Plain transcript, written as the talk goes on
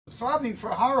Throbbing for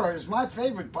Horror is my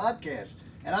favorite podcast.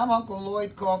 And I'm Uncle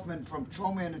Lloyd Kaufman from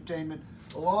Troma Entertainment,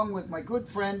 along with my good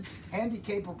friend, Handy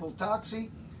Capable Toxie.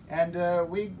 And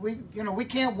we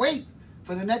can't wait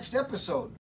for the next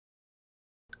episode.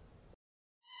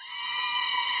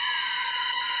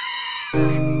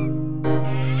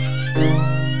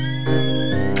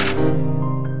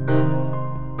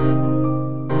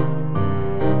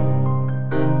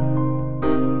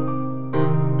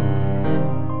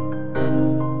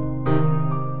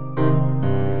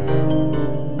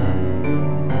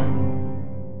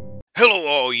 Hello,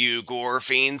 all you gore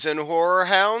fiends and horror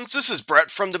hounds. This is Brett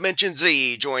from Dimension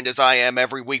Z, joined as I am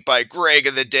every week by Greg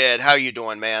of the Dead. How you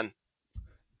doing, man?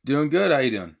 Doing good. How you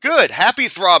doing? Good. Happy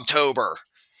Throbtober.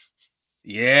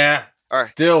 Yeah. All right.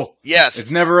 Still. Yes.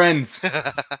 It never ends.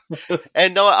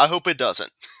 And no, I hope it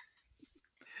doesn't.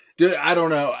 Dude, I don't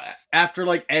know. After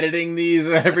editing these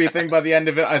and everything, by the end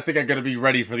of it, I think I'm gonna be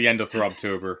ready for the end of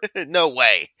Throbtober. No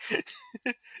way.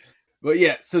 But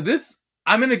yeah, so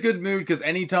I'm in a good mood because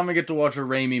anytime I get to watch a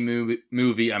Raimi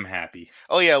movie, I'm happy.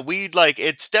 Oh yeah,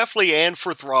 it's definitely, and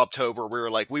for Throbtober, we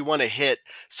were we want to hit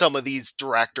some of these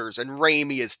directors, and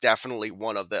Raimi is definitely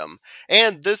one of them.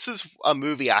 And this is a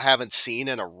movie I haven't seen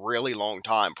in a really long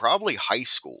time, probably high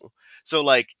school. So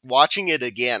watching it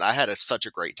again, I had such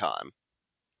a great time.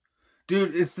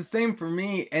 Dude, it's the same for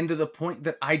me, and to the point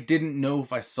that I didn't know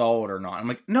if I saw it or not. I'm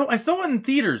like, no, I saw it in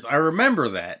theaters. I remember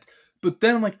that. But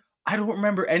then I'm like, I don't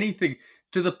remember anything,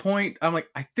 to the point I'm like,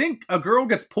 I think a girl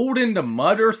gets pulled into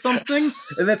mud or something,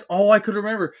 and that's all I could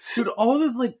remember. Dude, all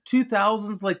those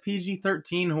 2000s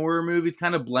PG-13 horror movies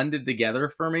kind of blended together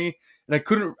for me, and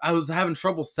I was having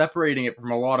trouble separating it from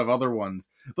a lot of other ones.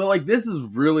 But this is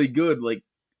really good.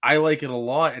 I like it a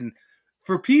lot, and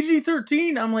for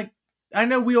PG-13, I'm like, I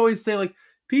know we always say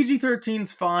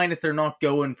PG-13's fine if they're not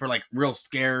going for real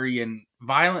scary and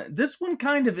violent. This one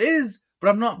kind of is, but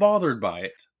I'm not bothered by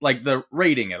it, the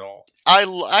rating at all. I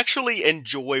actually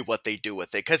enjoy what they do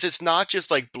with it, because it's not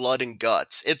just blood and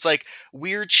guts. It's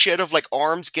weird shit of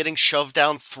arms getting shoved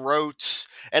down throats,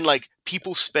 and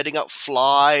people spitting up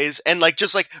flies, and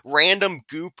just random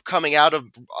goop coming out of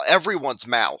everyone's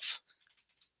mouth.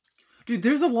 Dude,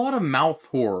 there's a lot of mouth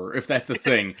horror, if that's a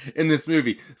thing, in this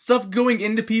movie. Stuff going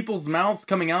into people's mouths,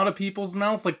 coming out of people's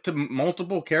mouths, to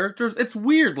multiple characters. It's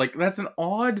weird. That's an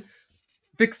odd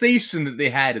fixation that they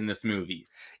had in this movie.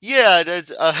 Yeah,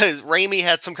 Raimi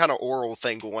had some kind of oral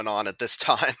thing going on at this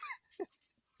time.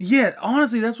 Yeah,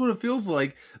 honestly, that's what it feels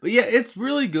like. But yeah, it's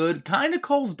really good. Kind of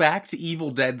calls back to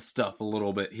Evil Dead stuff a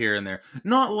little bit here and there.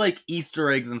 Not Easter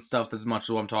eggs and stuff as much as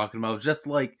what I'm talking about. Just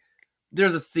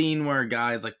there's a scene where a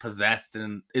guy is possessed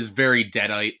and is very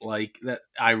Deadite-like that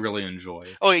I really enjoy.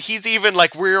 Oh, he's even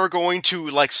we are going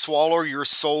to swallow your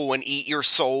soul and eat your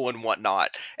soul and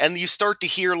whatnot. And you start to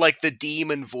hear the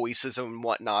demon voices and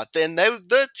whatnot. Then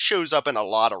that shows up in a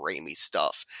lot of Raimi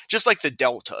stuff. Just the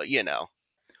Delta, you know.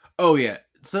 Oh yeah.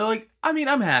 So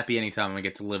I'm happy anytime I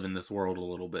get to live in this world a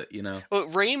little bit, you know. Well,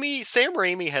 Sam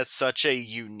Raimi has such a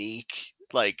unique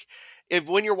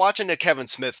when you're watching a Kevin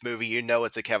Smith movie, you know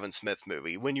it's a Kevin Smith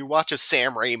movie. When you watch a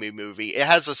Sam Raimi movie, it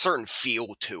has a certain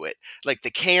feel to it.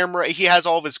 The camera, he has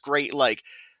all of his great,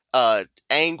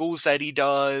 angles that he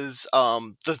does,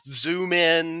 the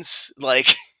zoom-ins,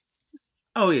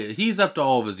 Oh yeah, he's up to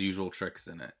all of his usual tricks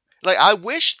in it. I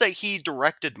wish that he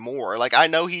directed more. I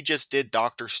know he just did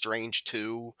Doctor Strange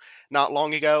 2 not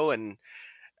long ago, and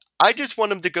I just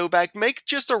want him to go back, make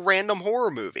just a random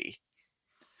horror movie.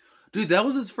 Dude, that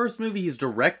was his first movie he's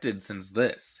directed since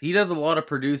this. He does a lot of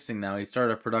producing now. He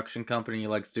started a production company. He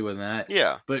likes doing that.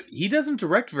 Yeah. But he doesn't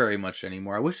direct very much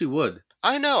anymore. I wish he would.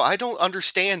 I know. I don't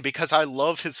understand, because I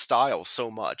love his style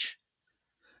so much.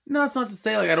 No, it's not to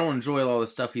say I don't enjoy all the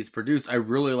stuff he's produced. I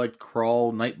really liked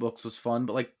Crawl. Night Books was fun.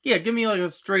 But yeah, give me a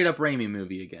straight up Raimi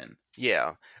movie again.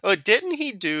 Yeah. Didn't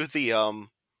he do the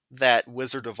that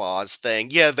Wizard of Oz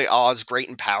thing? Yeah, the Oz Great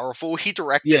and Powerful. He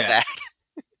directed that.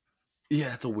 Yeah,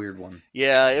 that's a weird one.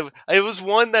 Yeah, it was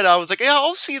one that I was yeah,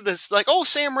 I'll see this. Oh,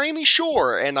 Sam Raimi,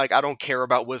 sure. And I don't care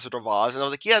about Wizard of Oz. And I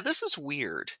was yeah, this is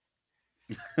weird.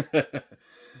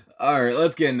 Alright,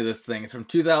 let's get into this thing. It's from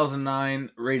 2009,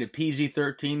 rated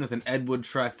PG-13 with an Ed Wood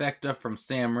trifecta from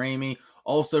Sam Raimi.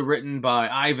 Also written by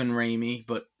Ivan Raimi,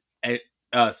 but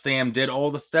Sam did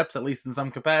all the steps, at least in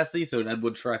some capacity, so an Ed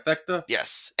Wood trifecta.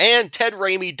 Yes, and Ted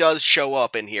Raimi does show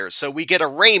up in here, so we get a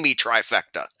Raimi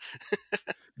trifecta.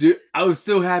 Dude, I was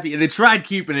so happy. They tried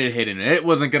keeping it hidden. It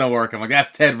wasn't going to work. I'm that's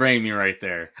Ted Raimi right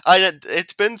there.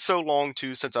 It's been so long,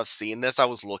 too, since I've seen this. I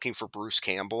was looking for Bruce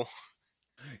Campbell.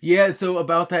 Yeah, so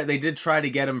about that, they did try to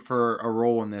get him for a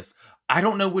role in this. I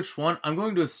don't know which one. I'm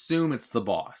going to assume it's the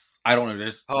boss. I don't know.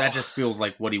 That Oh, just feels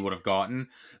like what he would have gotten.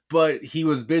 But he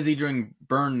was busy during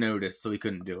burn notice, so he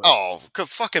couldn't do it. oh,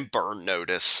 fucking burn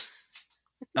notice.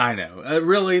 I know.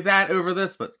 Really, that over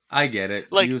this, but I get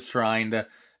it. Like, He was trying to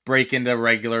break into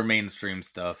regular mainstream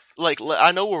stuff.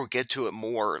 I know we'll get to it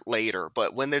more later,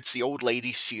 but when it's the old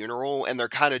lady's funeral and they're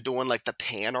kind of doing like the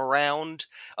pan around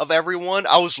of everyone,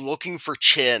 I was looking for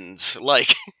chins.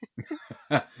 Like,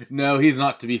 No, he's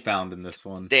not to be found in this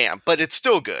one. damn, but it's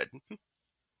still good.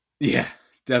 Yeah,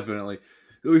 definitely.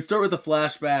 We start with a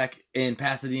flashback in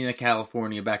Pasadena,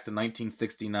 California, back to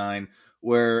 1969,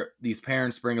 where these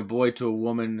parents bring a boy to a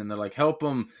woman and they're like, help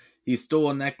him. He stole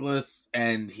a necklace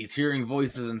and he's hearing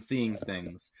voices and seeing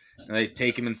things. And they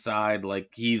take him inside,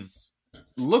 like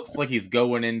looks like he's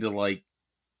going into like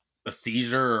a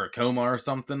seizure or a coma or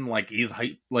something. Like he's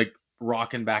like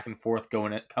rocking back and forth,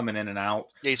 coming in and out.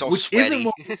 Yeah, he's all Which sweaty. isn't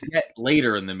what we get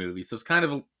later in the movie. So it's kind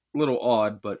of a little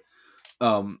odd, but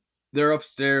they're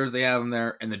upstairs, they have him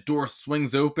there, and the door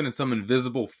swings open and some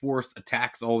invisible force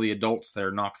attacks all the adults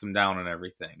there, knocks them down and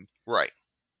everything. Right.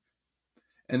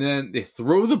 And then they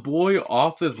throw the boy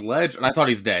off this ledge, and I thought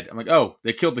he's dead. I'm like, oh,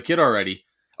 they killed the kid already.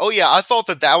 Oh yeah, I thought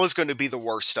that was going to be the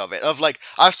worst of it. Of like,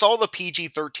 I saw the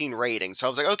PG-13 rating, so I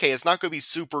was like, okay, it's not going to be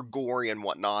super gory and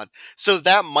whatnot. So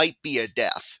that might be a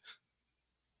death.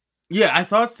 Yeah, I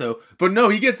thought so. But no,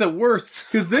 he gets it worse,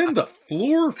 because then the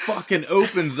floor fucking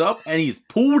opens up and he's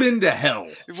pulled into hell.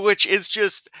 Which is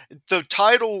just, the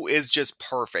title is just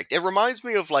perfect. It reminds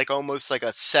me of like almost like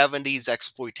a 70s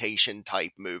exploitation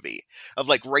type movie. Of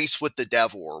like Race with the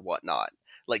Devil or whatnot.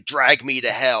 Like Drag Me to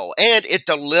Hell. And it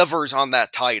delivers on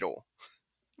that title.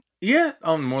 Yeah,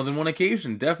 on more than one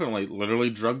occasion, definitely. Literally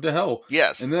drugged to hell.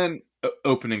 Yes. And then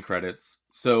opening credits.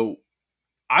 So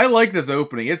I like this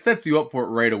opening. It sets you up for it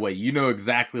right away. You know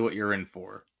exactly what you're in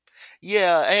for.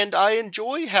 Yeah, and I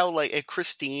enjoy how, like,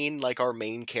 Christine, like, our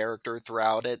main character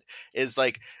throughout it, is,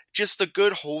 like, just the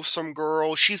good, wholesome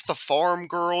girl. She's the farm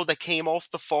girl that came off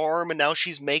the farm, and now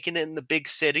she's making it in the big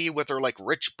city with her, like,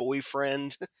 rich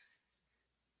boyfriend.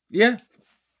 Yeah.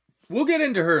 We'll get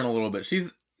into her in a little bit.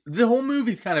 The whole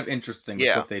movie's kind of interesting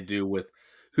with what they do with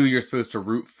who you're supposed to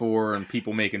root for and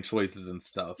people making choices and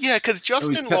stuff. Yeah, because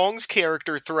Justin Long's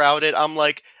character throughout it, I'm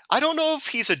like, I don't know if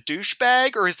he's a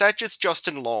douchebag, or is that just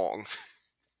Justin Long?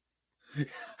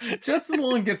 Justin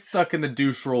Long gets stuck in the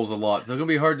douche roles a lot, so it's gonna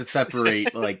be hard to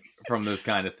separate like from those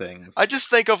kind of things. I just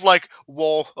think of like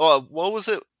what was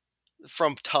it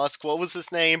from Tusk? What was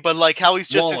his name? But like how he's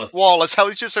just Wallace, how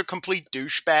he's just a complete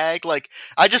douchebag. Like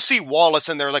I just see Wallace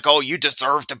and they're like, oh, you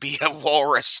deserve to be a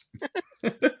walrus.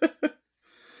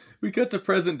 We cut to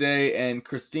present day, and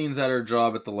Christine's at her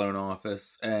job at the loan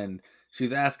office, and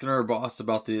she's asking her boss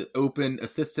about the open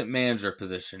assistant manager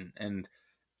position. And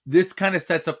this kind of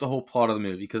sets up the whole plot of the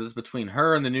movie, because it's between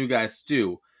her and the new guy,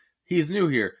 Stu. He's new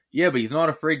here, yeah, but he's not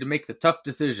afraid to make the tough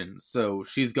decisions, so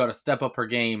she's got to step up her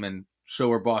game and show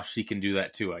her boss she can do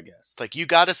that too, I guess. Like, you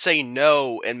gotta say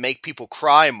no and make people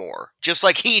cry more, just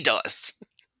like he does.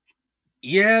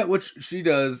 Yeah, which she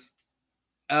does.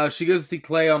 She goes to see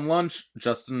Clay on lunch.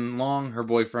 Justin Long, her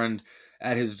boyfriend,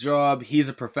 at his job. He's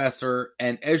a professor,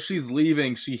 and as she's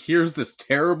leaving, she hears this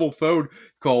terrible phone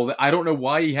call that I don't know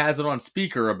why he has it on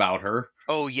speaker about her.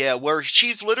 Oh yeah, where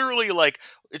she's literally like,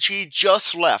 she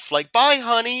just left. Like, bye,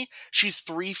 honey. She's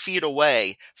 3 feet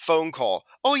away. Phone call.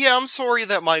 Oh yeah, I'm sorry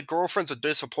that my girlfriend's a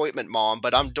disappointment, Mom,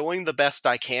 but I'm doing the best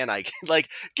I can. Like,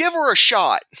 give her a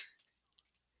shot.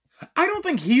 I don't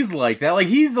think he's like that. Like,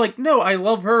 he's like, no, I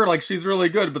love her. Like, she's really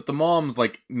good. But the mom's,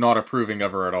 like, not approving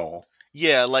of her at all.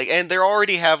 Yeah, like, and they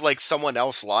already have, like, someone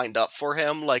else lined up for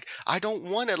him. Like, I don't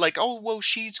want it. Like, oh, well,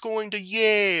 she's going to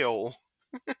Yale.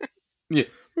 Yeah.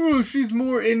 Oh, she's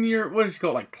more in your, what did she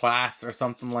call it? Like, class or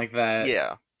something like that.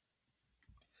 Yeah.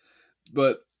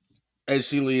 But as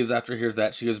she leaves after hears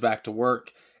that, she goes back to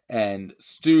work. And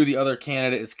Stu, the other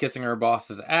candidate, is kissing her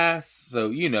boss's ass. So,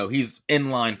 you know, he's in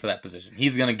line for that position.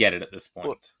 He's going to get it at this point.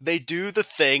 Well, they do the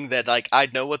thing that, like, I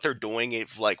know what they're doing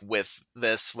if, like, with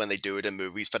this when they do it in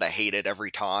movies, but I hate it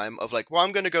every time. Of, like, well,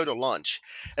 I'm going to go to lunch.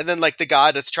 And then, like, the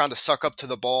guy that's trying to suck up to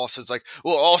the boss is like,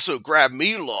 well, also grab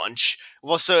me lunch.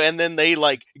 Well, so, and then they,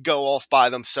 like, go off by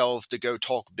themselves to go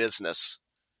talk business.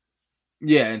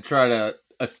 Yeah, and try to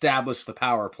establish the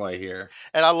power play here.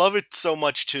 And I love it so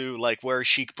much too, like where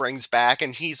she brings back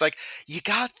and he's like, you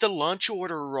got the lunch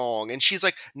order wrong, and she's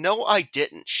like, no, I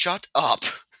didn't, shut up.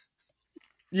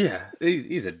 Yeah,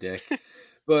 he's a dick.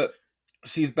 But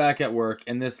she's back at work,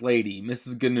 and this lady,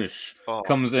 Mrs. Ganush,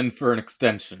 comes in for an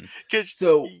extension.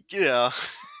 So yeah.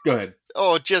 Go ahead.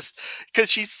 Oh, just because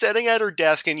she's sitting at her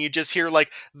desk and you just hear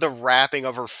like the wrapping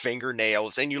of her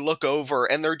fingernails, and you look over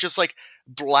and they're just like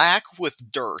black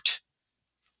with dirt.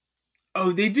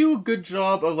 Oh, they do a good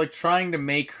job of like trying to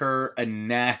make her a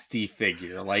nasty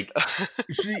figure. Like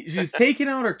she's taking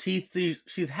out her teeth.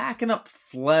 She's hacking up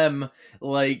phlegm.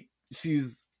 Like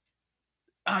she's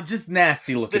just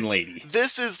nasty looking lady.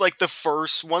 This is like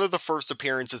one of the first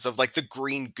appearances of like the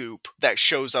green goop that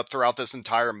shows up throughout this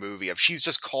entire movie. Of she's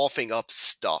just coughing up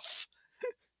stuff.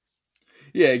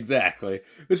 Yeah, exactly.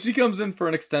 But she comes in for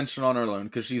an extension on her loan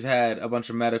because she's had a bunch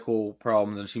of medical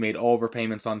problems and she made all of her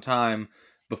payments on time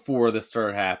before this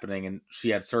started happening, and she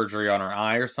had surgery on her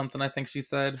eye or something, I think she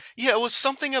said. Yeah, it was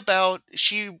something about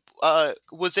she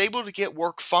was able to get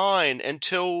work fine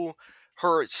until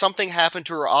something happened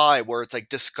to her eye where it's like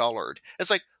discolored.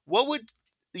 It's like,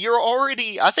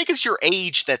 I think it's your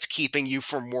age that's keeping you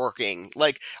from working.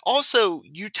 Like, also,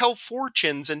 you tell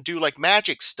fortunes and do like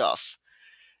magic stuff.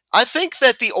 I think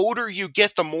that the older you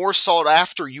get, the more sought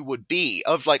after you would be.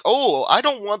 Of like, oh, I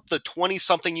don't want the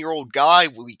 20-something-year-old guy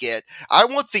we get. I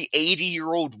want the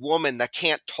 80-year-old woman that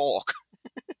can't talk.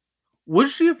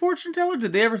 Was she a fortune teller?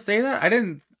 Did they ever say that? I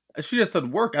didn't. She just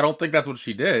said work. I don't think that's what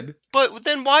she did. But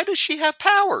then why does she have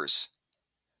powers?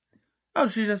 Oh,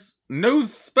 she just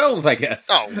knows spells, I guess.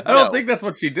 Oh, I don't think that's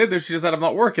what she did. Though she just said, "I'm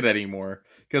not working anymore"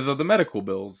 because of the medical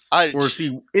bills. Or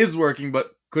she is working,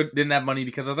 but didn't have money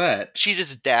because of that. She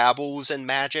just dabbles in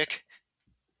magic.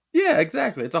 Yeah,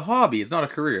 exactly. It's a hobby. It's not a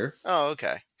career. Oh,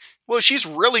 okay. Well, she's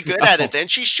really good at it then.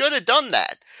 She should have done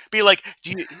that. Be like,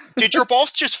 did your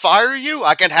boss just fire you?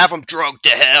 I can have him drugged to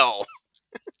hell.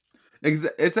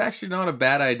 It's actually not a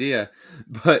bad idea.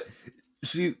 But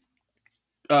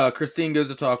Christine goes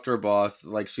to talk to her boss.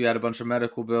 Like, she had a bunch of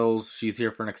medical bills. She's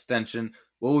here for an extension.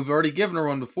 Well, we've already given her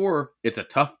one before. It's a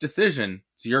tough decision.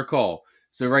 It's your call.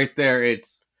 So right there,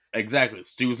 it's exactly.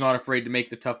 Stu's not afraid to make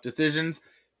the tough decisions.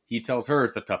 He tells her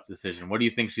it's a tough decision. What do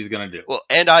you think she's going to do? Well,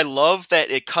 and I love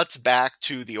that it cuts back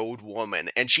to the old woman,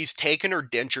 and she's taking her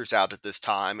dentures out at this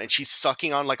time, and she's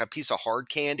sucking on like a piece of hard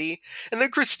candy. And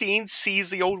then Christine sees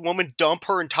the old woman dump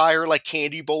her entire like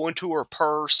candy bowl into her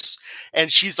purse,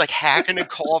 and she's like hacking and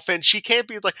coughing. She can't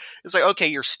be like, it's like, okay,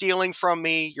 you're stealing from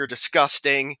me. You're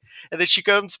disgusting. And then she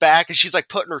comes back and she's like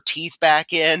putting her teeth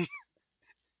back in.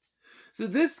 So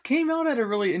this came out at a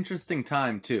really interesting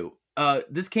time too.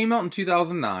 This came out in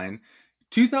 2009.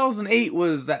 2008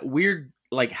 was that weird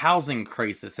like housing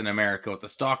crisis in America with the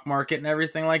stock market and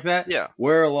everything like that. Yeah.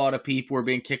 Where a lot of people were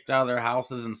being kicked out of their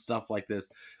houses and stuff like this,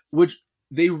 which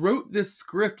they wrote this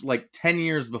script like 10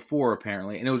 years before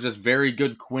apparently, and it was just very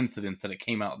good coincidence that it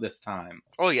came out this time.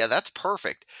 Oh yeah, that's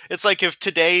perfect. It's like if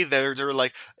today they're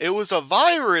like, it was a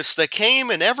virus that came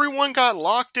and everyone got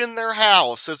locked in their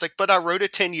house. It's like, but I wrote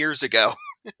it 10 years ago.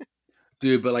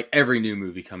 Dude, but like every new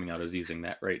movie coming out is using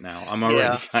that right now. I'm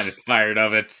already kind of tired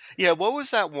of it. Yeah, what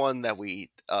was that one that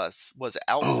was it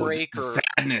Outbreak or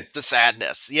Sadness? The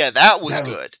Sadness. Yeah, that was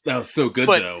good. That was so good,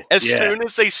 but though. As soon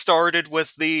as they started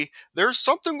with there's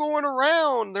something going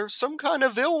around, there's some kind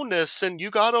of illness, and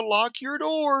you gotta lock your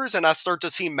doors, and I start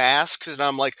to see masks, and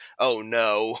I'm like, oh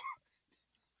no.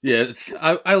 Yeah,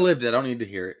 I lived it. I don't need to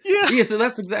hear it. Yeah, so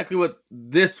that's exactly what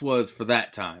this was for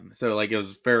that time. So, like, it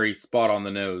was very spot on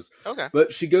the nose. Okay.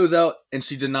 But she goes out and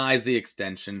she denies the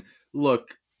extension.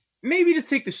 Look, maybe just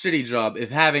take the shitty job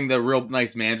if having the real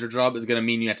nice manager job is going to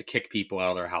mean you have to kick people out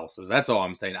of their houses. That's all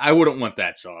I'm saying. I wouldn't want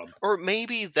that job. Or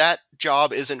maybe that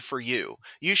job isn't for you.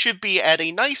 You should be at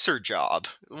a nicer job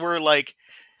where, like,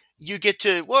 you get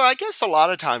to, well, I guess a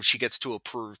lot of times she gets to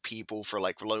approve people for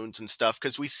like loans and stuff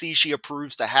because we see she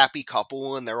approves the happy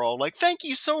couple and they're all like, thank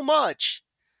you so much.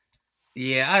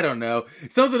 Yeah, I don't know.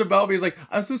 Something about me is like,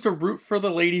 I'm supposed to root for the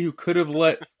lady who could have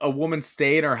let a woman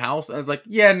stay in her house. And I was like,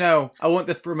 yeah, no, I want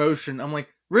this promotion. I'm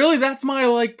like, really? That's my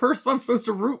like person I'm supposed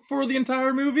to root for the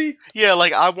entire movie? Yeah,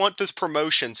 like, I want this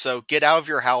promotion, so get out of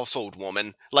your house, old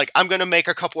woman. Like, I'm going to make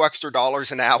a couple extra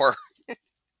dollars an hour.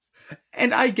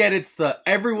 And I get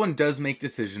everyone does make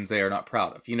decisions they are not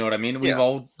proud of. You know what I mean? We've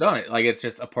all done it. Like, it's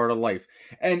just a part of life.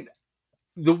 And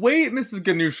the way Mrs.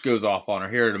 Ganush goes off on her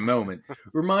here in a moment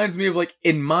reminds me of, like,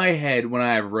 in my head when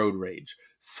I have road rage.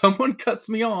 Someone cuts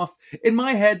me off. In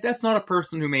my head, that's not a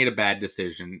person who made a bad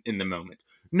decision in the moment.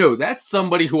 No, that's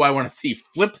somebody who I want to see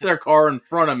flip their car in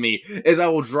front of me as I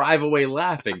will drive away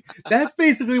laughing. That's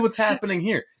basically what's happening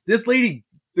here.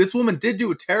 This woman did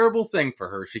do a terrible thing for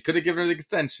her. She could have given her the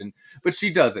extension, but she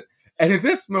doesn't. And at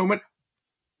this moment,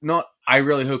 I I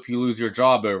really hope you lose your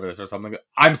job over this or something.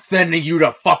 I'm sending you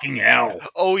to fucking hell.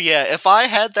 Oh yeah, if I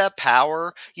had that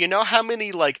power, you know how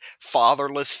many like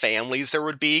fatherless families there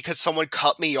would be because someone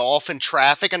cut me off in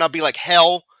traffic, and I'd be like,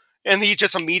 hell. And he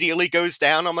just immediately goes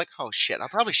down. I'm like, oh shit, I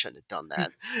probably shouldn't have done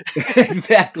that.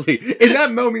 Exactly. In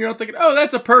that moment, you're not thinking, oh,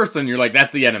 that's a person. You're like,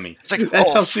 that's the enemy. It's like, That's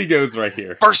oh, how she goes right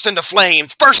here. burst into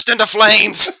flames, burst into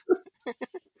flames.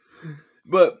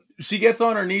 But she gets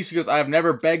on her knees. She goes, I've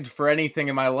never begged for anything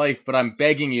in my life, but I'm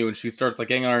begging you. And she starts like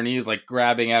getting on her knees, like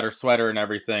grabbing at her sweater and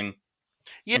everything.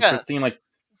 Yeah. And Christine like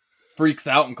freaks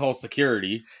out and calls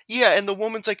security. Yeah, and the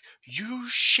woman's like, you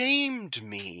shamed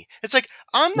me. It's like,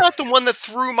 I'm not the one that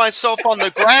threw myself on the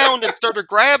ground and started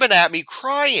grabbing at me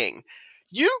crying.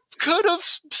 You could have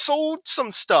sold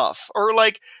some stuff, or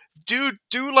like do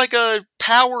like a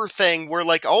power thing where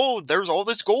like, oh, there's all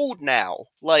this gold now.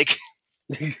 Like,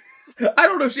 I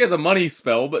don't know if she has a money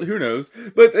spell, but who knows.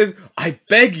 But I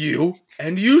beg you,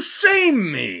 and you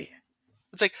shame me.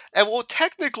 it's like, well,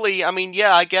 technically, I mean,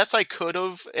 yeah, I guess I could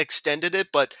have extended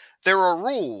it, but there are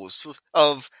rules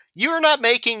of you're not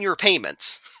making your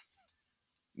payments.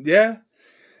 Yeah.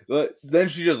 But then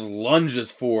she just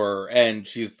lunges for her, and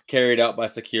she's carried out by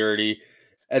security.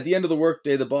 At the end of the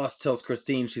workday, the boss tells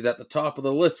Christine she's at the top of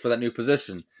the list for that new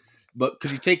position. But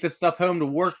could you take this stuff home to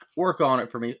work on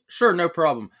it for me? Sure, no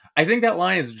problem. I think that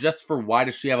line is just for why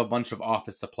does she have a bunch of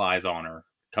office supplies on her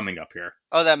coming up here.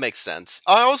 Oh, that makes sense.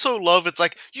 I also love it's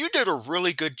like, you did a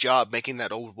really good job making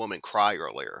that old woman cry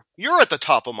earlier. You're at the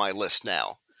top of my list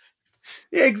now.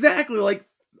 Yeah, exactly. Like,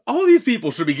 all these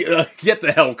people should be get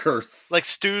the hell curse. Like,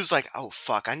 Stu's like, oh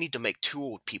fuck, I need to make 2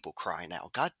 old people cry now.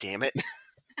 God damn it.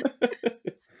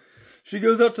 She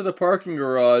goes up to the parking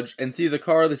garage and sees a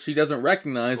car that she doesn't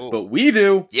recognize, Ooh. but we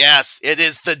do. Yes, it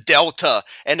is the Delta.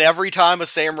 And every time a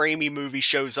Sam Raimi movie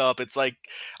shows up, it's like,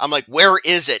 I'm like, where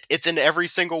is it? It's in every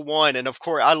single one. And of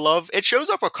course, I love, it shows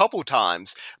up a couple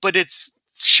times, but it's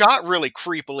shot really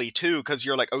creepily too, because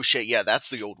you're like, oh shit, yeah,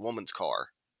 that's the old woman's car.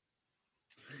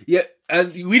 Yeah,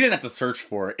 we didn't have to search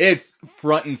for it. It's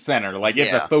front and center. Like,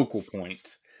 it's Yeah. a focal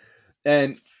point.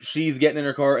 And she's getting in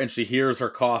her car and she hears her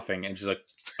coughing and she's like,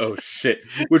 oh shit.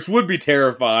 Which would be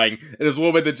terrifying. And this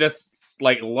woman that just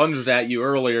like lunged at you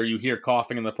earlier, you hear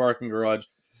coughing in the parking garage.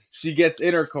 She gets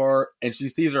in her car and she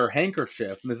sees her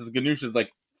handkerchief. Mrs. Ganush is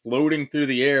like floating through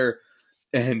the air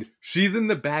and she's in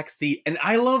the back seat. And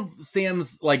I love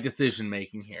Sam's like decision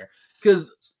making here.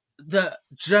 Because the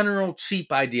general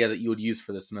cheap idea that you would use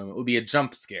for this moment would be a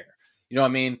jump scare. You know what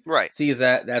I mean? Right. Sees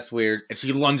that's weird. And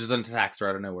she lunges and attacks her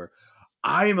out of nowhere.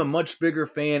 I am a much bigger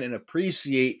fan and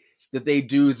appreciate that they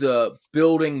do the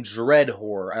building dread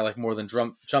horror. I like more than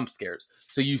jump scares.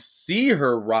 So you see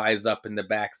her rise up in the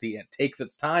backseat and it takes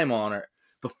its time on her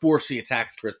before she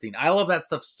attacks Christine. I love that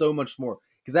stuff so much more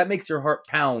because that makes your heart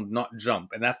pound, not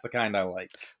jump. And that's the kind I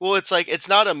like. Well, it's like, it's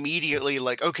not immediately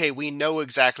like, okay, we know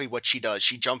exactly what she does.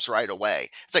 She jumps right away.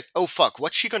 It's like, oh fuck,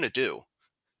 what's she gonna do?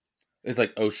 It's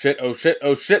like, oh shit, oh shit,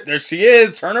 oh shit, there she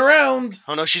is, turn around.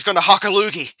 Oh no, she's gonna hock a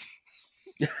loogie.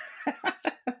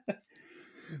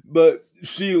 But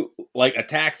she like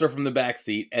attacks her from the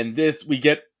backseat, and this we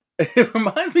get. It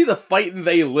reminds me of the fight in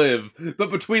They Live, but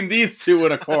between these two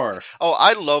in a car. Oh,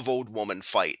 I love Old Woman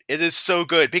Fight. It is so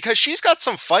good because she's got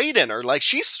some fight in her. Like,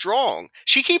 she's strong.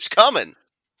 She keeps coming.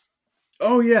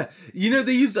 Oh yeah, you know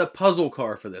they used a puzzle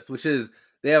car for this, which is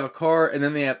they have a car and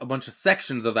then they have a bunch of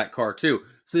sections of that car too,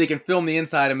 so they can film the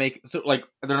inside and make so like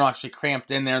they're not actually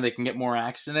cramped in there. They can get more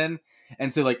action in.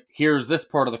 And so, like, here's this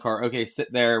part of the car. Okay,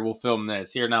 sit there. We'll film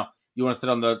this. Here, now, you want to sit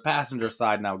on the passenger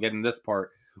side now, get in this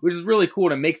part. Which is really cool,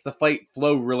 and it makes the fight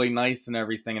flow really nice and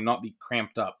everything and not be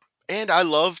cramped up. And I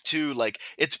love, too, like,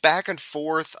 it's back and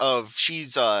forth of she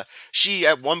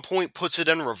at one point puts it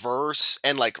in reverse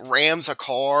and, like, rams a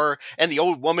car, and the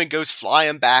old woman goes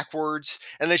flying backwards,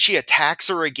 and then she attacks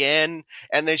her again,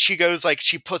 and then she goes, like,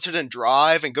 she puts it in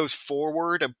drive and goes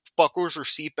forward and buckles her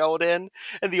seatbelt in,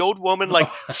 and the old woman,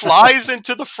 like, flies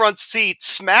into the front seat,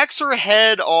 smacks her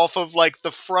head off of, like,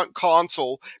 the front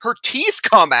console, her teeth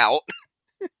come out.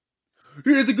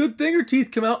 Dude, it's a good thing her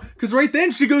teeth come out, because right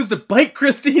then she goes to bite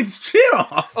Christine's chin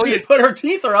off. Oh, yeah. But her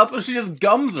teeth are out, so she just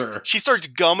gums her. She starts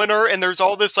gumming her, and there's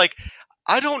all this, like,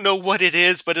 I don't know what it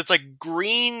is, but it's like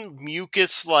green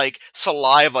mucus, like,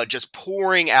 saliva just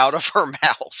pouring out of her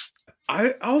mouth.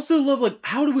 I also love, like,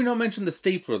 how do we not mention the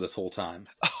stapler this whole time?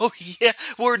 Oh, yeah.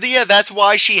 Well, yeah, that's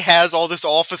why she has all this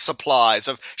office supplies.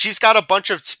 She's got a bunch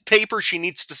of paper she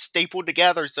needs to staple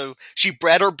together, so she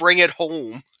better bring it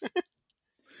home.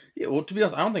 Yeah, well, to be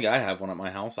honest, I don't think I have one at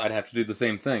my house. I'd have to do the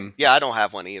same thing. Yeah, I don't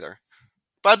have one either.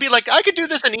 But I'd be like, I could do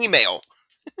this in email.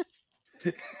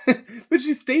 But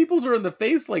she staples her in the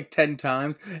face like 10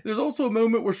 times. There's also a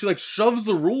moment where she like shoves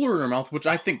the ruler in her mouth, which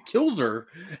I think kills her.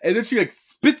 And then she like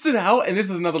spits it out. And this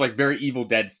is another like very Evil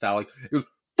Dead style. Like it goes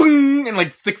boom and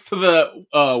like sticks to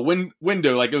the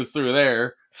window, like goes through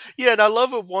there. Yeah, and I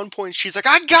love at one point she's like,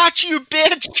 "I got you,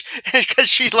 bitch," because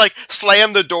she like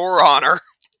slammed the door on her.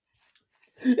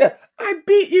 Yeah, I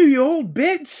beat you, you old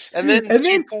bitch. And then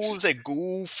she pulls a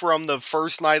ghoul from the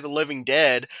first Night of the Living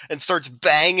Dead and starts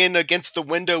banging against the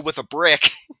window with a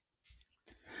brick.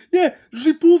 Yeah,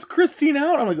 she pulls Christine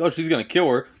out. I'm like, oh, she's gonna kill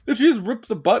her. Then she just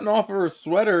rips a button off of her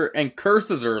sweater and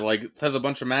curses her, like says a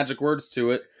bunch of magic words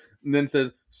to it, and then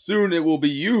says, "Soon it will be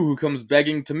you who comes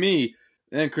begging to me."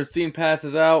 And then Christine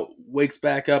passes out, wakes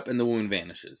back up, and the wound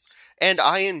vanishes. And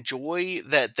I enjoy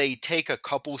that they take a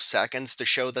couple seconds to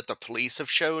show that the police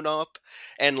have shown up,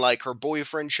 and like her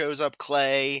boyfriend shows up,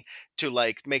 Clay, to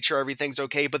like make sure everything's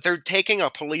okay, but they're taking a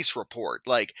police report.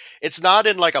 Like, it's not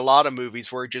in like a lot of movies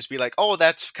where it'd just be like, oh,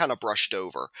 that's kind of brushed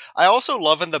over. I also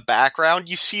love in the background,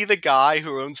 you see the guy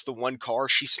who owns the one car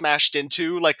she smashed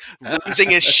into, like, losing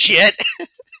his shit.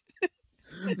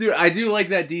 Dude, I do like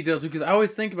that detail too, because I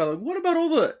always think about, like, what about all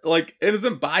the, like,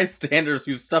 innocent bystanders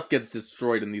whose stuff gets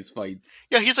destroyed in these fights?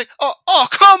 Yeah, he's like, oh,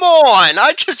 come on!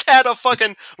 I just had a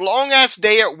fucking long-ass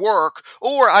day at work,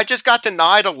 or I just got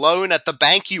denied a loan at the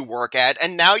bank you work at,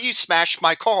 and now you smashed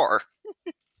my car.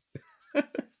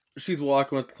 She's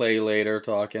walking with Clay later,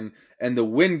 talking, and the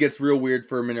wind gets real weird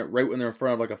for a minute right when they're in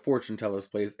front of, like, a fortune teller's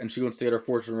place, and she wants to get her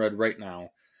fortune read right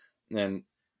now. And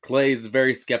Clay's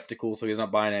very skeptical, so he's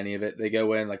not buying any of it. They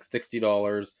go in like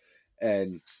 $60,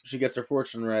 and she gets her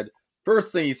fortune read.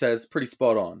 First thing he says, pretty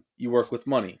spot on. You work with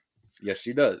money. Yes,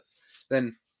 she does.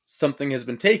 Then, something has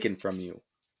been taken from you.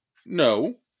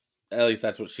 No. At least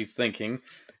that's what she's thinking.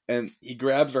 And he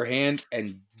grabs her hand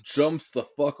and jumps the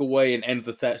fuck away and ends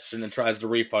the session and tries to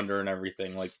refund her and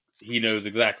everything. Like, he knows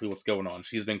exactly what's going on.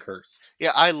 She's been cursed.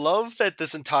 Yeah, I love that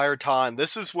this entire time,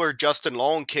 this is where Justin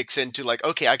Long kicks into, like,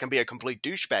 okay, I can be a complete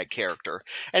douchebag character.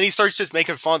 And he starts just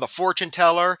making fun of the fortune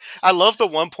teller. I love the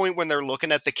one point when they're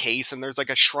looking at the case and there's,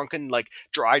 like, a shrunken, like,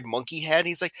 dried monkey head.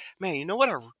 He's like, man, you know what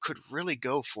I could really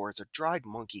go for is a dried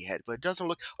monkey head, but it doesn't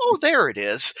look, oh, there it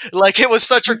is. Like, it was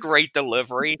such a great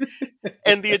delivery.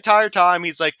 And the entire time,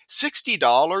 he's like,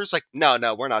 $60? Like,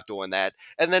 no, we're not doing that.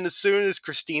 And then as soon as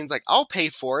Christine's like, I'll pay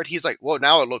for it, he's like, well,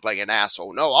 now it looked like an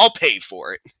asshole. No, I'll pay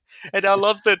for it. And I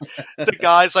love that the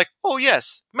guy's like, oh,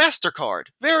 yes, MasterCard.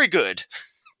 Very good.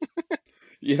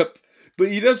 Yep.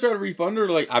 But he does try to refund her,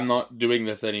 like, I'm not doing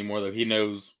this anymore, though. He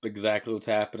knows exactly what's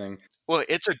happening. Well,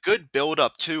 it's a good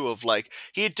build-up, too, of, like,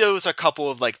 he does a couple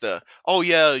of, like, the, oh,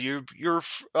 yeah, you're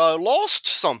lost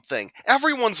something.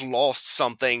 Everyone's lost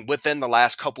something within the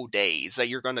last couple days that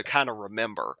you're going to kind of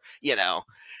remember, you know.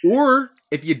 Or,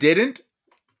 if you didn't,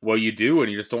 well, you do,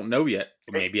 and you just don't know yet.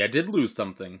 Maybe I did lose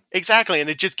something. Exactly, and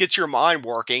it just gets your mind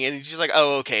working, and it's just like,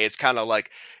 oh, okay, it's kind of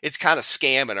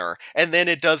scamming her. And then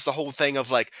it does the whole thing of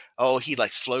like, oh, he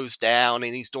like slows down,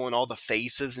 and he's doing all the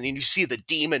faces, and then you see the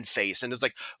demon face, and it's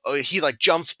like, oh, he like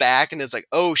jumps back, and it's like,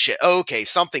 oh shit, okay,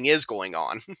 something is going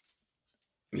on.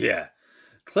 Yeah.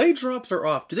 Clay drops her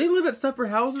off. Do they live at separate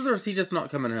houses, or is he just not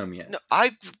coming home yet? No,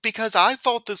 because I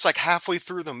thought this like halfway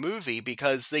through the movie,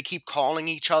 because they keep calling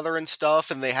each other and stuff,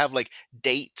 and they have like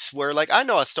dates where like, I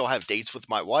know I still have dates with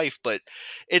my wife, but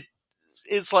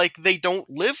it's like they don't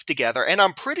live together, and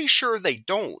I'm pretty sure they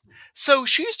don't. So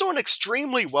she's doing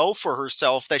extremely well for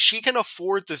herself that she can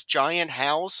afford this giant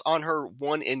house on her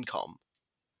one income.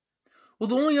 Well,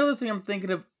 the only other thing I'm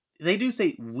thinking of, they do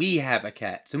say we have a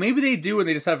cat. So maybe they do, and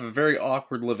they just have a very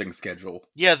awkward living schedule.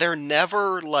 Yeah, they're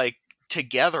never, like,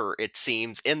 together, it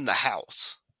seems, in the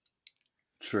house.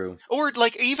 True. Or,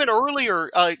 like, even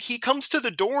earlier, he comes to the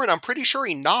door, and I'm pretty sure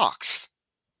he knocks.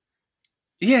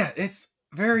 Yeah, it's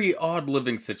a very odd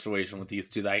living situation with these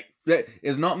two. That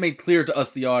is not made clear to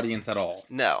us, the audience, at all.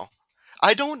 No.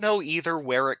 I don't know either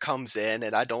where it comes in,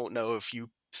 and I don't know if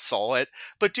you saw it,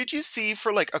 but did you see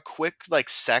for like a quick like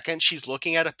second she's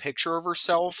looking at a picture of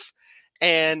herself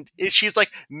and she's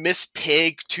like Miss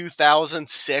Pig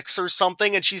 2006 or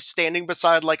something, and she's standing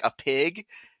beside like a pig,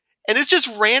 and it's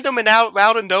just random and out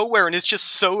of nowhere, and it's just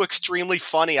so extremely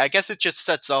funny. I guess it just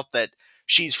sets up that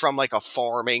she's from like a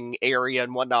farming area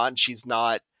and whatnot, and she's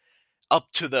not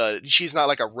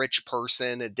like a rich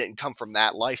person and didn't come from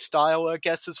that lifestyle, I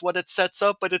guess is what it sets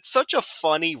up. But it's such a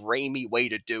funny Raimi way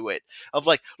to do it, of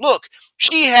like, look,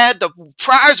 she had the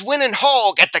prize winning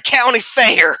hog at the county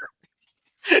fair.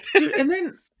 Dude, and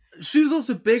then she was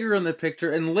also bigger in the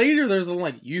picture, and later there's a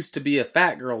like, used to be a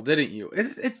fat girl, didn't you?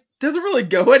 It doesn't really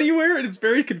go anywhere, and it's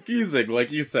very confusing,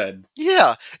 like you said.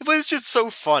 Yeah, but it's just so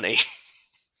funny.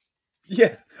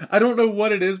 Yeah, I don't know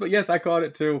what it is, but yes, I caught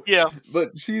it too. Yeah.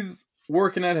 But she's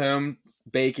working at home,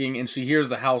 baking, and she hears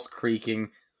the house creaking.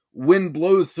 Wind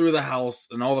blows through the house,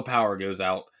 and all the power goes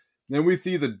out. Then we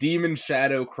see the demon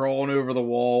shadow crawling over the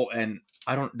wall, and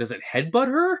does it headbutt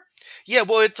her? Yeah,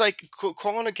 well, it's like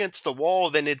crawling against the wall,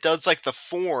 then it does like the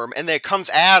form, and then it comes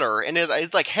at her, and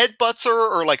it like headbutts her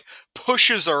or like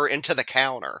pushes her into the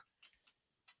counter.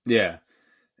 Yeah.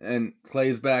 And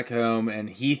Clay's back home, and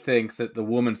he thinks that the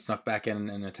woman snuck back in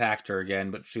and attacked her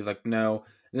again, but she's like, no.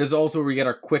 And there's also where we get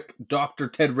our quick Dr.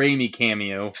 Ted Raimi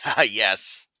cameo.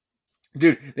 Yes.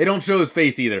 Dude, they don't show his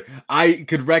face either. I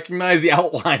could recognize the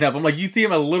outline of him. Like, you see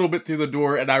him a little bit through the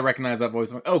door, and I recognize that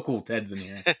voice. I'm like, oh, cool, Ted's in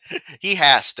here. He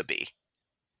has to be.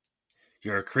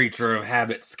 You're a creature of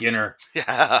habit, Skinner.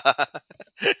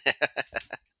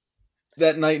 That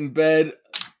That night in bed,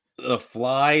 the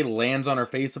fly lands on her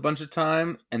face a bunch of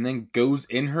time, and then goes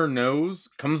in her nose,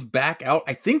 comes back out.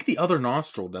 I think the other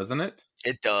nostril, doesn't it?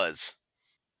 It does.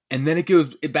 And then it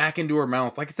goes back into her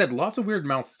mouth. Like I said, lots of weird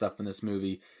mouth stuff in this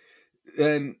movie.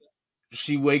 And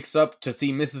she wakes up to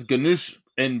see Mrs. Ganush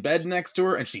in bed next to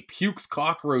her, and she pukes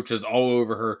cockroaches all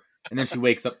over her. And then she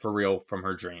wakes up for real from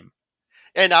her dream.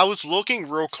 And I was looking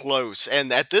real close,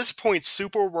 and at this point,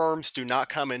 super worms do not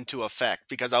come into effect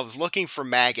because I was looking for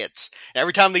maggots.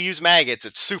 Every time they use maggots,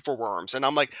 it's super worms. And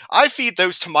I'm like, I feed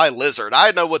those to my lizard.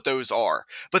 I know what those are.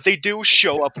 But they do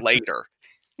show up later.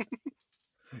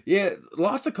 Yeah,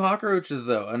 lots of cockroaches,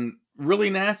 though, and really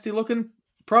nasty looking.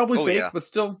 Probably fake, yeah. but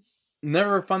still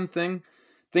never a fun thing.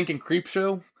 Thinking creep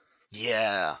show.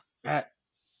 Yeah.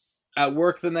 At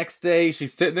work the next day,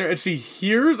 she's sitting there and she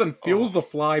hears and feels the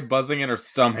fly buzzing in her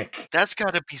stomach. That's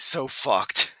gotta be so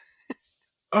fucked.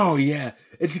 Oh, yeah.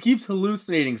 And she keeps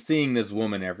hallucinating seeing this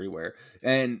woman everywhere.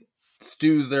 And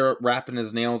Stu's there wrapping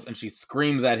his nails, and she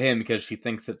screams at him because she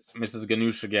thinks it's Mrs.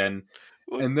 Ganush again.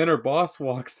 And then her boss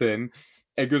walks in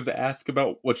and goes to ask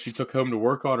about what she took home to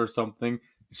work on or something.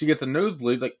 She gets a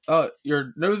nosebleed, like,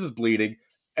 your nose is bleeding.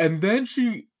 And then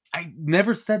I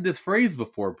never said this phrase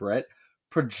before, Brett.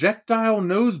 Projectile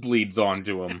nosebleeds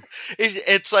onto him.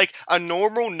 It's like a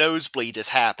normal nosebleed is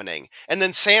happening, and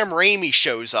then Sam Raimi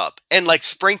shows up and like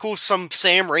sprinkles some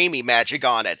Sam Raimi magic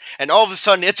on it, and all of a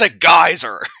sudden it's a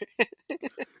geyser.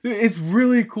 It's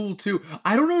really cool too.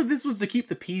 I don't know if this was to keep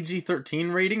the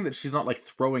PG-13 rating, that she's not like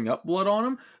throwing up blood on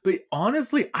him, but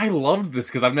honestly, I loved this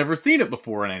because I've never seen it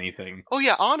before in anything. Oh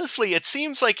yeah, honestly, it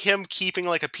seems like him keeping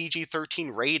like a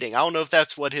PG-13 rating. I don't know if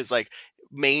that's what his like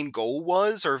main goal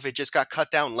was or if it just got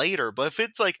cut down later, but if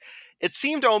it's like, it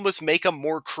seemed to almost make him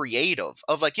more creative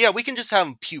of like, yeah, we can just have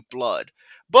him puke blood,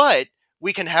 but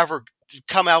we can have her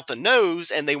come out the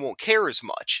nose and they won't care as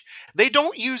much. They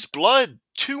don't use blood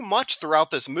too much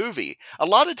throughout this movie. A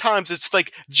lot of times it's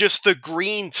like just the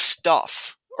green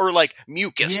stuff or like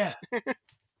mucus. Yeah.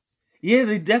 Yeah,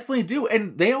 they definitely do.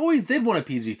 And they always did want a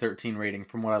PG-13 rating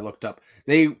from what I looked up.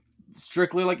 They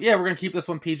strictly like, yeah, we're going to keep this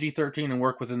one PG-13 and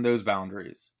work within those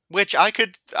boundaries. Which I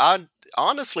could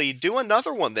honestly do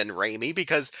another one then, Raimi,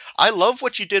 because I love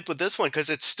what you did with this one because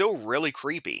it's still really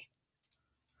creepy.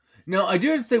 Now, I do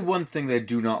have to say one thing that I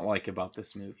do not like about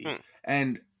this movie.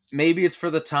 And maybe it's for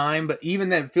the time, but even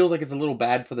then it feels like it's a little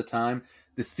bad for the time.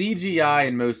 The CGI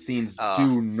in most scenes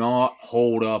do not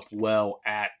hold up well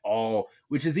at all,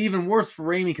 which is even worse for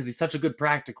Raimi because he's such a good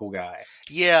practical guy.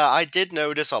 Yeah, I did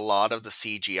notice a lot of the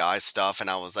CGI stuff, and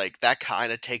I was like, that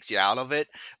kind of takes you out of it.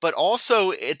 But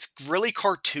also, it's really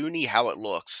cartoony how it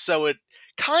looks, so it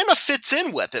kind of fits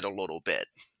in with it a little bit.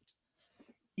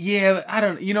 Yeah, I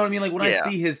don't, you know what I mean? Like when I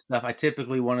see his stuff, I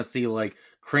typically want to see like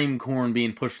cream corn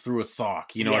being pushed through a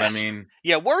sock. You know what I mean?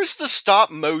 Yeah, where's the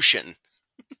stop motion?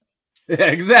 Yeah,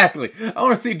 exactly. I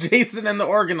want to see Jason and the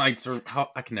Argonauts, or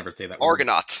I can never say that word.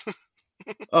 Argonauts.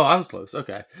 Oh, I was close.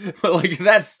 Okay. But like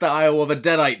that style of a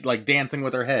Deadite like dancing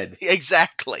with her head.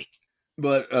 Exactly.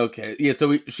 But okay. Yeah,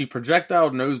 so she projectile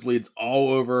nosebleeds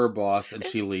all over her boss and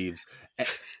she leaves.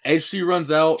 As she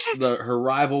runs out, her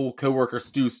rival coworker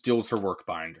Stu steals her work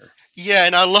binder. Yeah,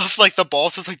 and I love like the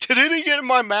boss is like, did it get in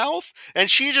my mouth? And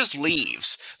she just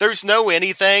leaves. There's no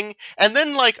anything. And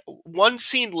then like one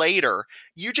scene later,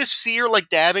 you just see her like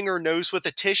dabbing her nose with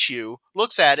a tissue,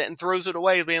 looks at it and throws it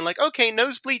away, being like, okay,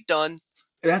 nosebleed done.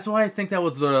 That's why I think that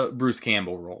was the Bruce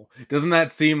Campbell role. Doesn't that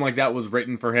seem like that was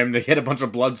written for him to get a bunch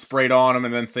of blood sprayed on him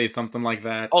and then say something like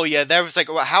that? Oh yeah, that was like,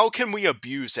 well, how can we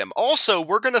abuse him? Also,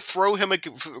 we're going to throw him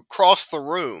across the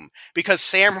room because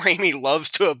Sam Raimi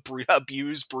loves to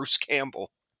abuse Bruce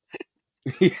Campbell.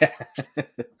 Yeah.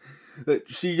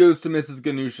 She goes to Mrs.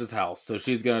 Ganush's house, so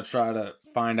she's going to try to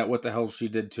find out what the hell she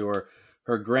did to her.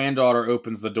 Her granddaughter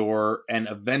opens the door and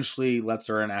eventually lets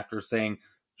her in after saying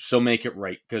she'll make it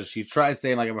right. Because she tries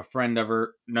saying, like, I'm a friend of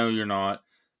her. No, you're not.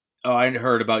 Oh, I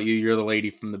heard about you. You're the lady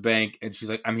from the bank. And she's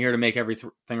like, I'm here to make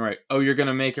everything right. Oh, you're going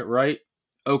to make it right?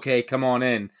 Okay, come on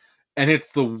in. And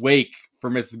it's the wake for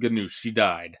Mrs. Ganush. She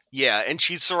died. Yeah, and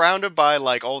she's surrounded by,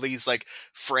 like, all these, like,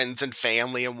 friends and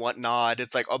family and whatnot.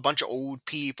 It's, like, a bunch of old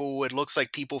people. It looks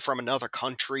like people from another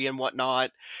country and whatnot.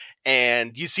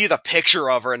 And you see the picture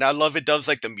of her, and I love it does,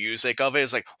 like, the music of it.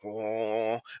 It's like,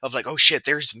 oh, of like, oh shit,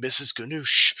 there's Mrs.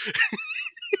 Ganush.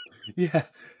 Yeah.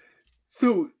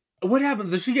 So, what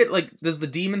happens? Does she get, like, does the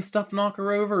demon stuff knock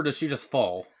her over, or does she just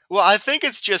fall? Well, I think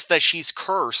it's just that she's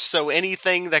cursed, so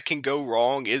anything that can go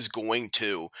wrong is going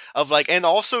to. Of like, and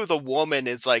also the woman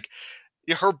is like,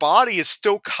 her body is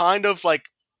still kind of like,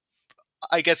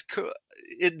 I guess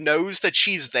it knows that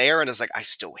she's there and is like, I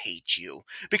still hate you.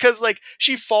 Because like,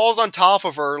 she falls on top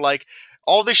of her, like,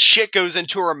 all this shit goes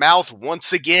into her mouth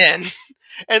once again.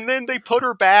 And then they put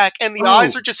her back and the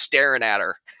eyes are just staring at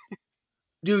her.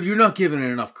 Dude, you're not giving it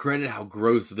enough credit how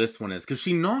gross this one is, because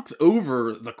she knocks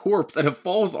over the corpse and it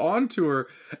falls onto her,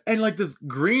 and like this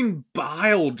green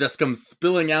bile just comes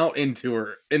spilling out into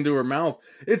her mouth.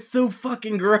 It's so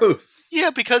fucking gross. Yeah,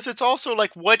 because it's also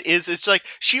like, it's like,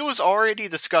 she was already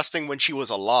disgusting when she was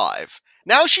alive.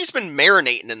 Now she's been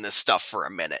marinating in this stuff for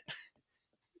a minute.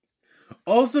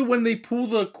 Also, when they pull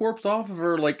the corpse off of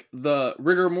her, like, the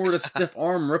rigor mortis stiff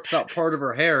arm rips out part of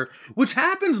her hair, which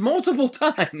happens multiple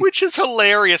times. Which is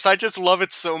hilarious. I just love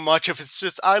it so much. If it's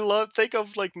just, think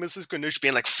of, like, Mrs. Ganush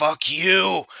being like, fuck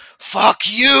you! Fuck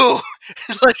you!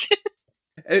 Like...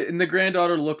 And the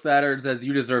granddaughter looks at her and says,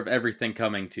 you deserve everything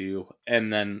coming to you.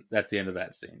 And then that's the end of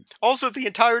that scene. Also, the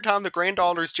entire time, the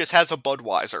granddaughter just has a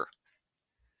Budweiser.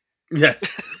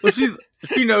 Yes. Well,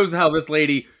 she knows how this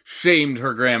lady shamed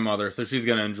her grandmother, so she's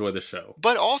going to enjoy the show.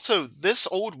 But also, this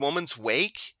old woman's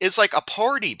wake is like a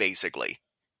party, basically.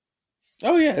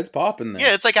 Oh, yeah, it's popping there.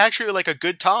 Yeah, it's like actually like a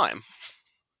good time.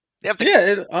 Yeah,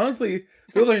 it honestly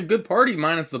feels like a good party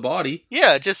minus the body.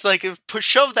 Yeah, just like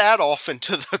shove that off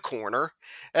into the corner.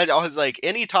 And I was like,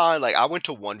 anytime, like, I went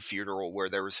to one funeral where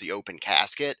there was the open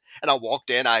casket, and I walked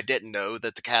in, I didn't know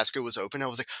that the casket was open. I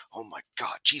was like, oh my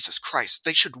God, Jesus Christ,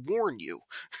 they should warn you.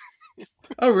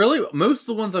 Oh, really? Most of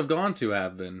the ones I've gone to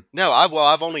have been. No,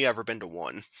 I've only ever been to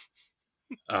one.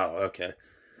 Oh, okay.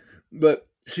 But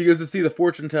she goes to see the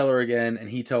fortune teller again, and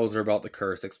he tells her about the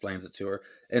curse, explains it to her.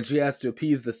 And she has to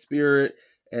appease the spirit,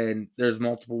 and there's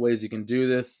multiple ways you can do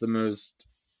this. The most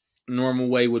normal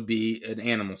way would be an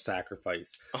animal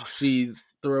sacrifice. Oh. She's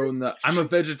throwing I'm a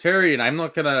vegetarian, I'm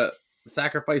not gonna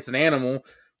sacrifice an animal,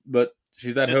 but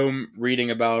she's at home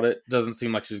reading about it. Doesn't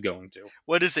seem like she's going to.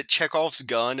 What is it, Chekhov's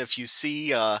gun? If you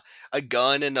see a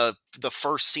gun in the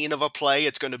first scene of a play,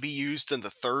 it's going to be used in the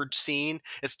third scene.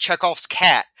 It's Chekhov's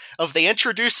cat. They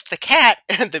introduced the cat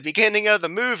at the beginning of the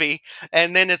movie,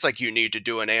 and then it's like, you need to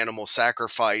do an animal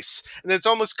sacrifice. And it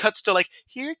almost cuts to like,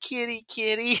 here, kitty,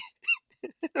 kitty.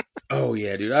 Oh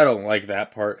yeah, dude, I don't like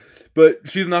that part. But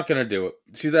she's not gonna do it.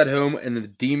 She's at home, and the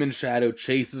demon shadow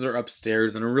chases her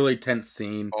upstairs in a really tense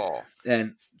scene. Oh.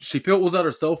 And she pulls out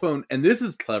her cell phone, and this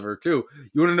is clever too.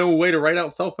 You want to know a way to write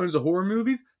out cell phones of horror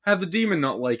movies? Have the demon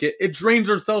not like it. It drains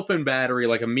her cell phone battery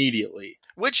like immediately.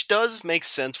 Which does make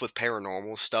sense with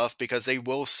paranormal stuff, because they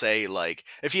will say, like,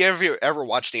 if you ever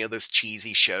watched any of those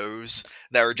cheesy shows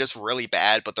that are just really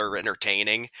bad but they're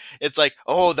entertaining, it's like,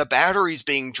 oh, the battery's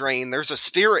being drained, there's a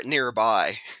spirit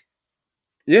nearby.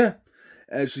 Yeah.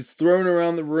 And she's thrown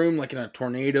around the room like in a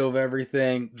tornado of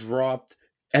everything, dropped,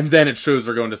 and then it shows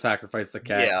her going to sacrifice the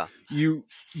cat. Yeah. You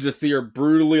just see her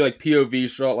brutally, like, POV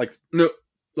shot,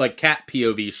 like cat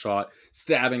POV shot,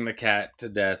 stabbing the cat to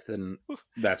death, and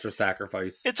that's her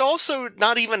sacrifice. It's also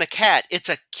not even a cat, it's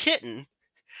a kitten.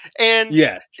 And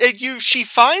yes, she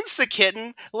finds the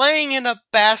kitten laying in a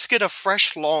basket of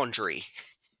fresh laundry.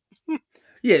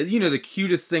 Yeah, the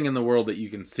cutest thing in the world that you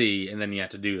can see, and then you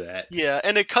have to do that. Yeah,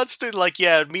 and it cuts to, like,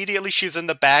 immediately she's in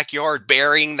the backyard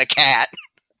burying the cat.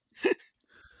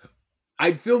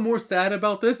 I'd feel more sad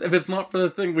about this if it's not for the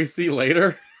thing we see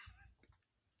later.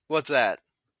 What's that?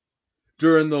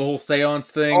 During the whole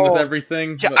seance thing with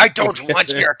everything. Yeah, I don't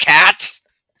want your cat!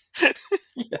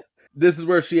 Yeah. This is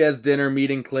where she has dinner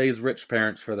meeting Clay's rich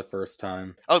parents for the first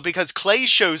time. Oh, because Clay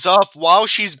shows up while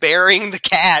she's burying the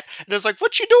cat, and is like,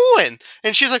 what you doing?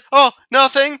 And she's like, oh,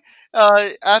 nothing.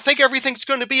 I think everything's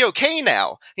going to be okay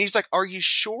now. And he's like, are you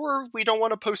sure we don't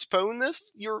want to postpone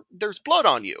this? There's blood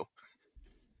on you.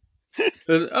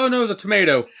 Oh, no, it's a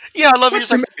tomato. Yeah, I love it.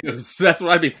 Tomatoes? That's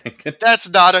what I'd be thinking. That's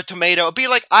not a tomato. It'd be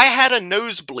like, I had a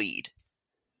nosebleed.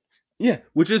 Yeah,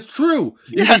 which is true.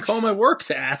 You can call my work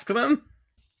to ask them.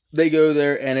 they go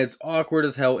there, and it's awkward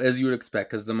as hell, as you would expect,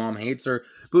 because the mom hates her.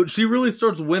 But she really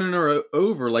starts winning her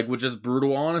over, like, with just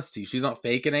brutal honesty. She's not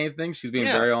faking anything. She's being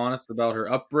very honest about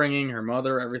her upbringing, her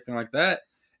mother, everything like that.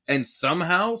 And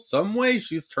somehow, some way,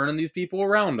 she's turning these people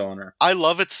around on her. I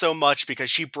love it so much because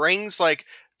she brings, like,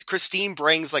 Christine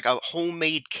brings, like, a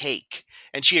homemade cake.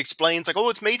 And she explains, like, oh,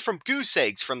 it's made from goose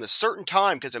eggs from this certain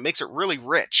time because it makes it really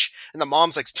rich. And the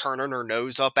mom's, like, turning her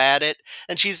nose up at it.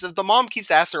 And the mom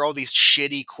keeps asking her all these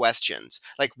shitty questions.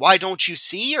 Like, why don't you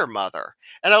see your mother?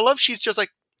 And I love she's just like,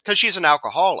 because she's an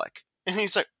alcoholic. And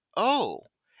he's like, oh.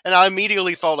 And I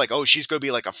immediately thought, like, oh, she's going to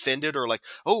be, like, offended or, like,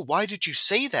 oh, why did you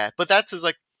say that? But that's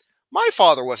like, my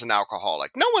father was an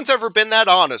alcoholic. No one's ever been that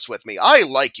honest with me. I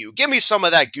like you. Give me some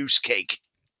of that goose cake.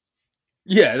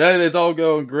 Yeah, that is all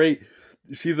going great.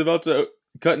 She's about to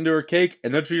cut into her cake,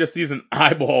 and then she just sees an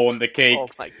eyeball in the cake. Oh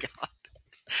my god.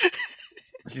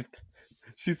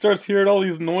 She starts hearing all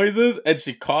these noises, and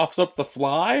she coughs up the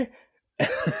fly.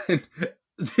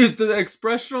 The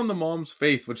expression on the mom's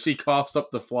face when she coughs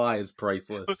up the fly is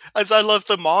priceless. As I love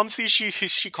the mom, she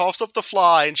coughs up the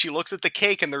fly, and she looks at the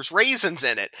cake, and there's raisins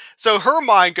in it. So her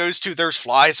mind goes to, there's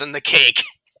flies in the cake.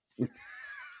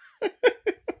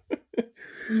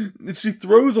 She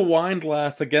throws a wine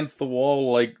glass against the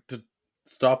wall, like, to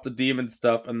stop the demon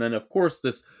stuff, and then, of course,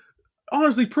 this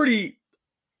honestly pretty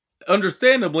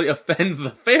understandably offends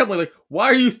the family. Like, why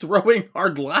are you throwing our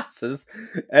glasses?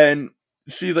 And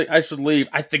she's like, I should leave.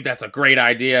 I think that's a great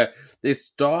idea. They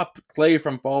stop Clay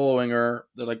from following her.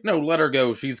 They're like, no, let her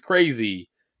go. She's crazy.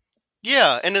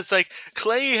 Yeah, and it's like,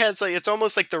 Clay has, like, it's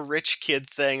almost like the rich kid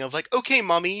thing of, like, okay,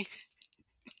 mommy.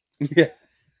 Yeah.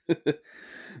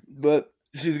 But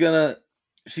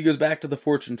she goes back to the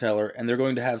fortune teller, and they're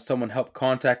going to have someone help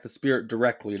contact the spirit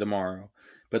directly tomorrow.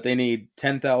 But they need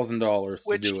 $10,000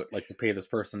 to do it, like to pay this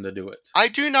person to do it. I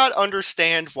do not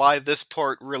understand why this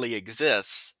part really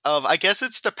exists. I guess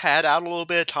it's to pad out a little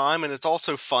bit of time, and it's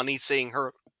also funny seeing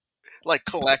her, like,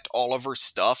 collect all of her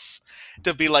stuff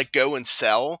to be like, go and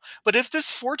sell. But if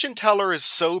this fortune teller is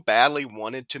so badly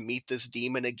wanted to meet this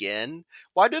demon again,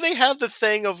 why do they have the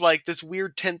thing of, like, this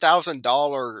weird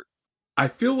 $10,000? I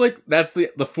feel like that's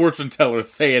the fortune teller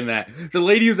saying that. The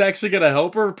lady who's actually going to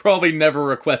help her probably never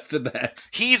requested that.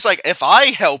 He's like, if I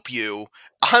help you,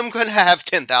 I'm going to have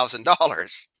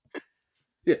 $10,000.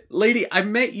 Yeah, lady, I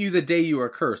met you the day you were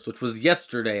cursed, which was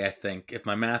yesterday, I think, if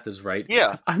my math is right.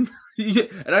 Yeah. And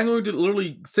I'm going to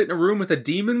literally sit in a room with a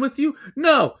demon with you?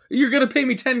 No, you're going to pay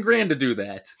me $10,000 to do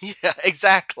that. Yeah,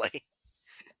 exactly.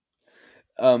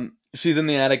 She's in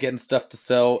the attic getting stuff to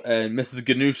sell, and Mrs.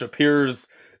 Ganush appears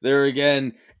there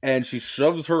again, and she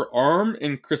shoves her arm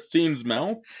in Christine's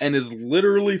mouth and is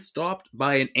literally stopped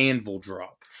by an anvil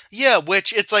drop. Yeah,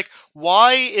 which it's like,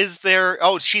 why is there...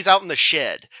 Oh, she's out in the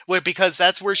shed. Because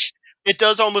that's where it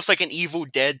does almost like an Evil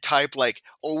Dead type, like,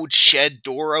 old shed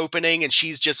door opening, and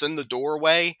she's just in the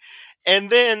doorway.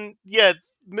 And then, yeah,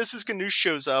 Mrs. Ganush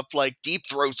shows up, like, deep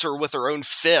throats her with her own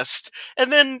fist,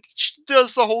 and then she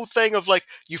does the whole thing of, like,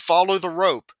 you follow the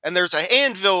rope, and there's an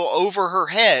anvil over her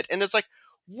head, and it's like,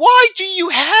 why do you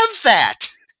have that?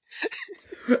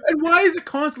 And why is it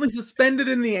constantly suspended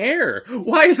in the air?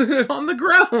 Why isn't it on the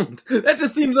ground? That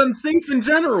just seems unsafe in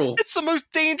general. It's the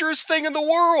most dangerous thing in the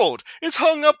world. It's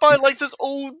hung up by, like, this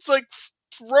old, like,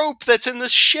 rope that's in the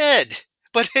shed.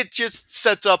 But it just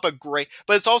sets up a great...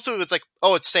 But it's also, it's like,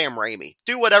 oh, it's Sam Raimi.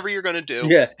 Do whatever you're going to do.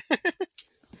 Yeah.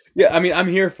 Yeah, I mean, I'm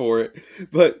here for it.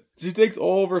 But she takes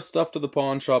all of her stuff to the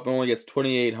pawn shop and only gets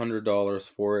 $2,800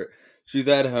 for it. She's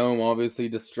at home, obviously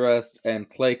distressed, and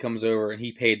Clay comes over and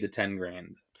he paid the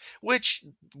 $10,000. Which,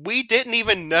 we didn't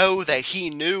even know that he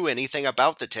knew anything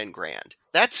about the $10,000.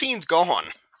 That scene's gone.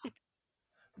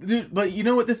 Dude, but you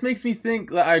know what? This makes me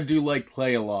think that I do like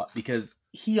Clay a lot, because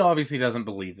he obviously doesn't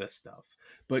believe this stuff.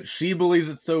 But she believes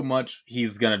it so much,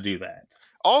 he's gonna do that.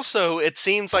 Also, it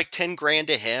seems like $10,000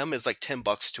 to him is like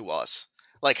 $10 to us.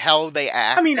 Like, how they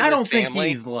act. I mean, I don't think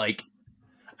he's like...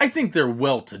 I think they're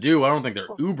well-to-do. I don't think they're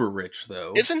uber-rich,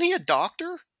 though. Isn't he a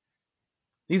doctor?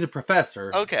 He's a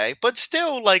professor. Okay, but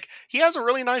still, like, he has a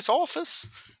really nice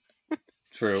office.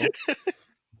 True.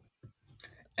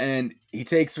 And he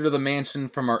takes her to the mansion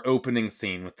from our opening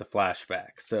scene with the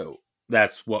flashback. So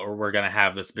that's what we're going to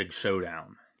have, this big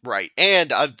showdown. Right,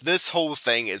 and this whole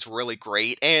thing is really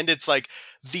great, and it's like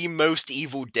the most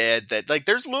Evil Dead that, like,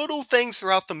 there's little things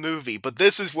throughout the movie, but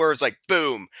this is where it's like,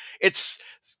 boom,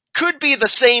 could be the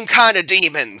same kind of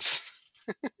demons.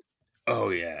 Oh,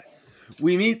 yeah.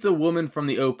 We meet the woman from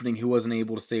the opening who wasn't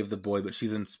able to save the boy, but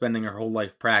she's been spending her whole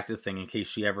life practicing in case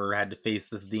she ever had to face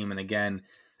this demon again.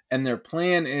 And their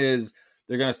plan is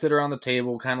they're going to sit around the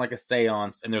table, kind of like a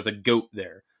seance, and there's a goat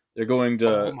there. They're going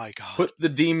Oh to my god. put the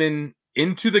demon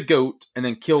into the goat and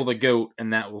then kill the goat,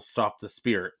 and that will stop the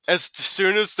spirit. As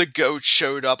soon as the goat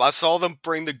showed up, I saw them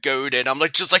bring the goat in. I'm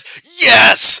like, just like,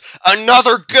 yes!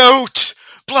 Another goat!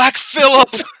 Black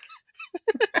Phillip!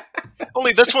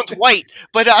 Only this one's white,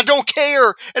 but I don't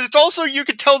care. And it's also, you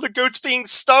can tell the goat's being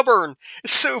stubborn.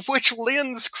 So, which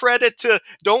lends credit to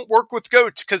don't work with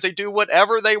goats, because they do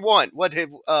whatever they want. What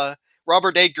did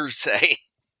Robert Eggers say?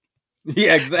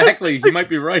 Yeah, exactly. He might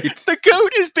be right. The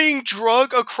goat is being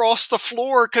drug across the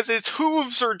floor because its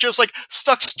hooves are just like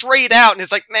stuck straight out, and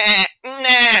it's like,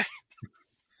 nah.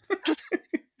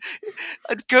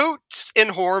 Goats in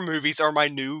horror movies are my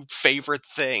new favorite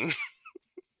thing.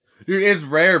 Dude, it's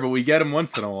rare, but we get them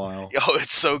once in a while. Oh,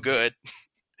 it's so good.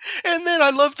 And then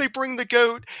I love they bring the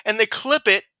goat and they clip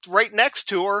it right next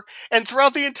to her, and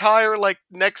throughout the entire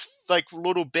next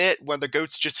little bit when the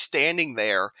goat's just standing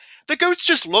there, the goat's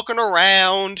just looking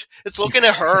around. It's looking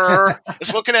at her.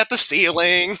 It's looking at the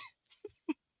ceiling.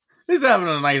 He's having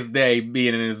a nice day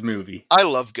being in his movie. I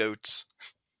love goats.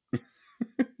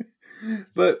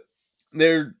 But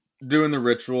they're doing the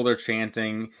ritual, they're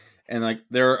chanting, and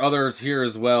there are others here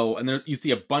as well, and you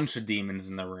see a bunch of demons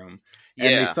in the room.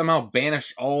 And they somehow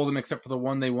banish all of them except for the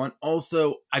one they want.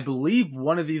 Also, I believe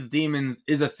one of these demons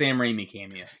is a Sam Raimi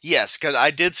cameo. Yes, because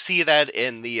I did see that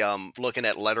in the looking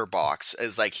at Letterboxd,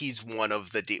 as he's one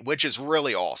of the which is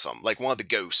really awesome, one of the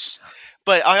ghosts.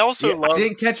 But I also love. I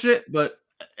didn't catch it, but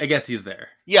I guess he's there.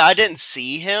 Yeah, I didn't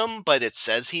see him, but it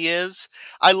says he is.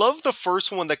 I love the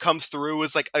first one that comes through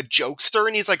as a jokester,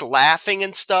 and he's laughing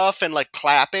and stuff and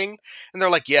clapping. And they're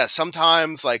like, yeah,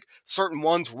 sometimes certain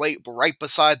ones wait right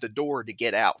beside the door to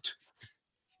get out.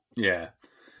 Yeah.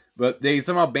 But they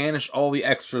somehow banish all the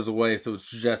extras away, so it's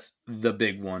just the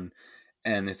big one.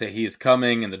 And they say he's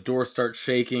coming, and the door starts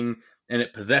shaking, and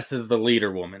it possesses the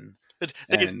leader woman.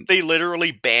 They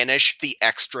literally banish the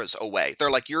extras away. They're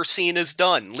like, your scene is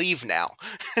done. Leave now.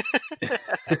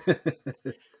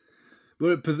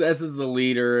 But it possesses the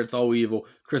leader. It's all evil.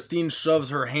 Christine shoves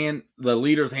the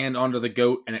leader's hand onto the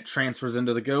goat, and it transfers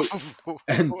into the goat.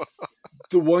 And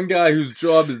the one guy whose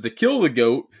job is to kill the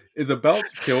goat is about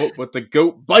to kill it, but the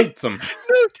goat bites him.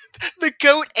 The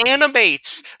goat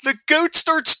animates. The goat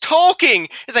starts talking.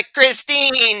 It's like,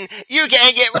 Christine, you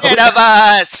can't get rid of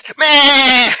us.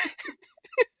 Man.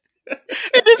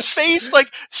 And his face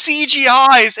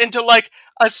CGI's into a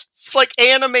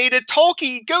animated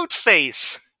talky goat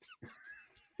face.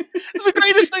 It's the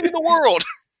greatest thing in the world.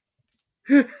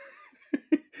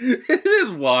 It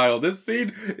is wild. This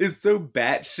scene is so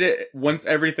batshit once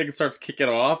everything starts kicking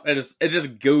off, and it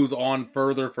just goes on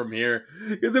further from here.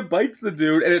 Because it bites the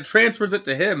dude, and it transfers it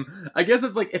to him. I guess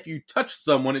it's if you touch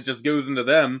someone, it just goes into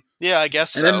them. Yeah, I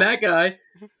guess so. And then that guy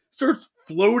starts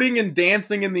floating and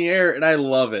dancing in the air, and I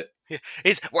love it.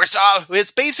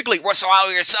 It's basically, we're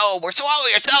swallowing your soul, we're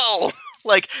swallowing your soul!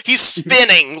 He's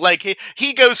spinning,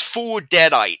 he goes full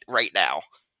Deadite right now.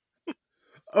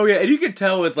 Oh yeah, and you can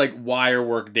tell it's wire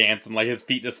work dancing, his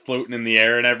feet just floating in the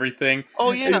air and everything.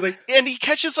 Oh yeah, and he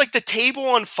catches the table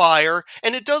on fire,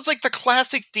 and it does the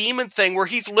classic demon thing where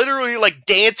he's literally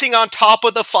dancing on top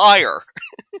of the fire.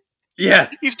 Yeah.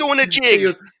 He's doing a jig. He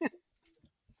goes,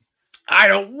 I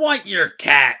don't want your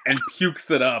cat, and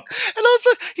pukes it up. And also,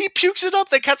 he pukes it up,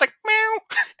 the cat's meow,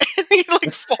 and he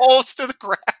falls to the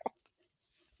ground.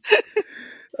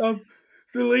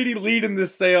 The lady leading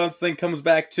this seance thing comes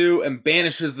back too and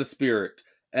banishes the spirit.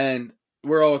 And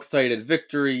we're all excited.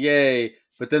 Victory, yay.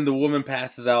 But then the woman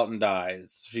passes out and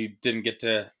dies. She didn't get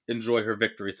to enjoy her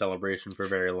victory celebration for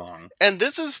very long. And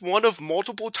this is one of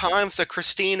multiple times that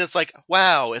Christine is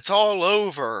wow, it's all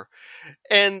over.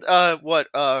 And,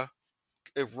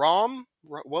 Rom?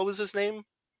 What was his name?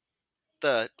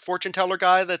 The fortune teller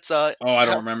guy that's I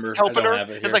don't remember. Helping her. Have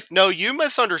it here. It's no, you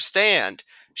misunderstand.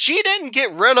 She didn't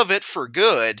get rid of it for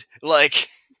good.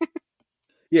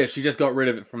 Yeah, she just got rid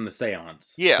of it from the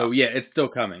seance. Yeah. So yeah, it's still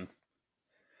coming.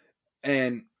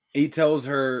 And he tells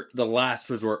her the last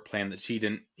resort plan that he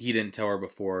didn't tell her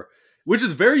before, which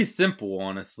is very simple,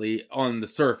 honestly, on the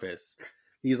surface.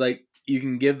 He's like, you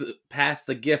can pass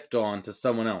the gift on to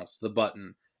someone else, the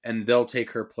button, and they'll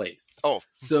take her place. Oh.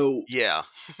 So yeah.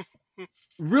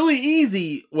 Really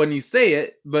easy when you say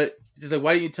it, but she's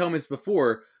why didn't you tell me this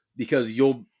before? Because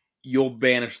you'll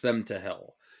banish them to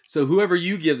hell. So whoever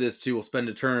you give this to will spend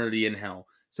eternity in hell.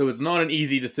 So it's not an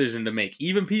easy decision to make.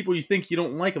 Even people you think you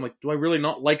don't like, I'm do I really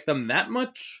not like them that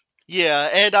much? Yeah,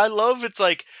 and I love it's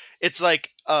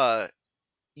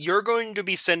you're going to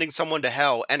be sending someone to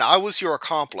hell, and I was your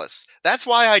accomplice. That's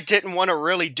why I didn't want to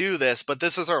really do this, but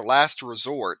this is our last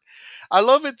resort. I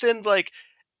love it then,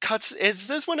 is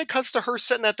this when it cuts to her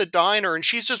sitting at the diner and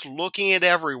she's just looking at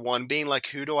everyone, being like,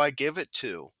 who do I give it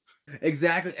to?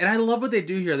 Exactly. And I love what they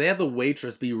do here. They have the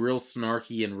waitress be real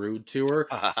snarky and rude to her.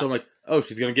 So I'm like, oh,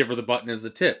 she's going to give her the button as the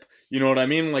tip. You know what I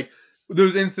mean? Like,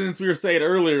 those incidents we were saying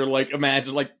earlier, like,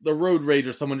 imagine, like, the road rage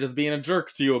or someone just being a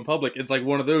jerk to you in public. It's like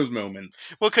one of those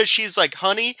moments. Well, because she's like,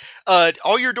 honey,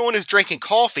 all you're doing is drinking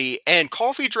coffee, and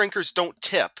coffee drinkers don't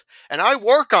tip. And I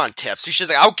work on tips. So she's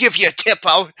like, I'll give you a tip,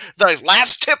 the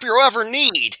last tip you'll ever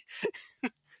need.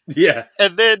 Yeah.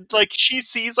 And then, like, she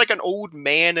sees, like, an old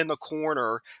man in the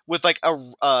corner with, like,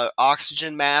 a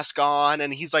oxygen mask on,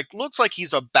 and he's, like, looks like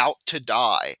he's about to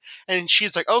die. And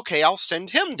she's like, okay, I'll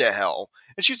send him to hell.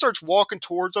 And she starts walking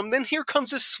towards him. Then here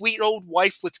comes his sweet old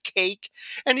wife with cake.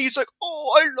 And he's like,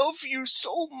 oh, I love you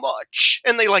so much.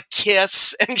 And they, like,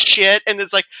 kiss and shit. And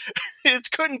it's like,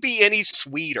 it couldn't be any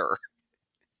sweeter.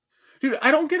 Dude,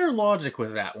 I don't get her logic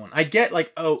with that one. I get,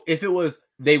 like, oh, if it was,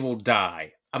 they will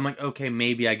die. I'm like, okay,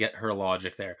 maybe I get her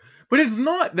logic there. But it's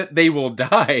not that they will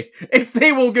die. It's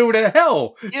they will go to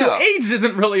hell. Yeah. So age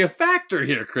isn't really a factor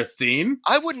here, Christine.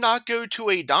 I would not go to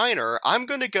a diner. I'm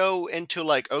going to go into,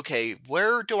 like, okay,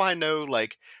 where do I know,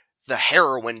 like, the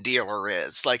heroin dealer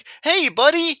is? Like, hey,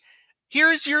 buddy,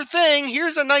 here's your thing.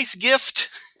 Here's a nice gift.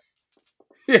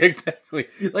 Yeah, exactly.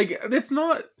 Like, it's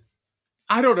not...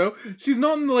 I don't know. She's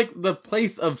not in, like, the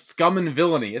place of scum and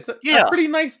villainy. It's a pretty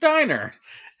nice diner.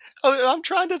 Oh, I'm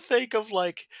trying to think of,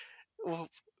 like,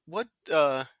 what,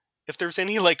 if there's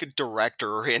any, like, director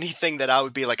or anything that I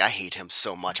would be like, I hate him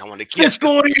so much. I want to give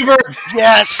Siskel and Ebert!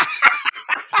 Yes!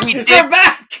 We dig. They're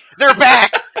back! They're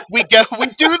back! We do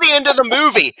the end of the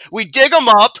movie. We dig them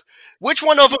up. Which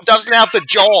one of them doesn't have the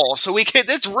jaw? So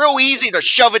it's real easy to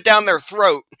shove it down their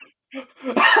throat.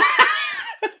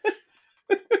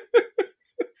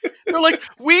 They're like,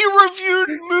 we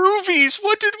reviewed movies.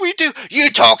 What did we do? You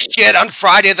talk shit on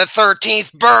Friday the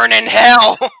 13th. Burn in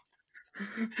hell.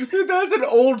 Dude, that's an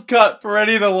old cut for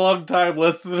any of the long-time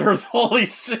listeners. Holy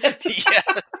shit.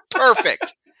 Yeah,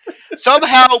 perfect.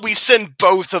 Somehow we send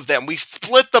both of them. We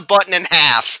split the button in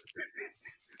half.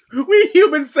 We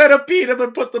human centipede them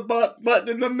and put the button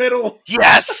in the middle.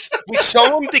 Yes! We sew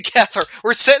them together.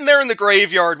 We're sitting there in the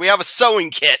graveyard. We have a sewing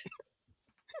kit.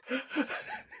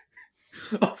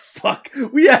 Oh, fuck.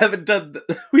 We haven't done...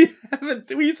 We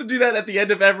used to do that at the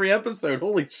end of every episode.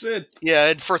 Holy shit. Yeah,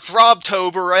 and for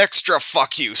Throbtober, extra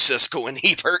fuck you, Siskel and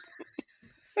Ebert.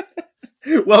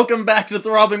 Welcome back to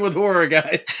Throbbing with Horror,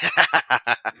 guys.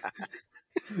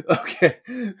 Okay.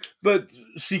 But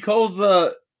she calls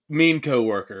the mean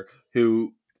coworker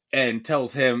and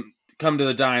tells him, come to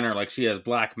the diner, like she has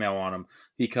blackmail on him.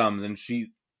 He comes, and she's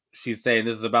saying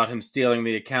this is about him stealing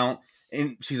the account.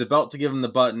 And she's about to give him the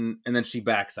button, and then she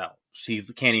backs out. She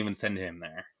can't even send him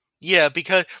there. Yeah,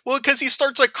 because he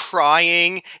starts, like,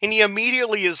 crying, and he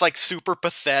immediately is, like, super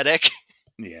pathetic.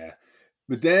 Yeah.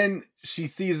 But then she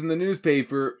sees in the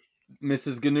newspaper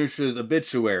Mrs. Ganoush's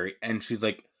obituary, and she's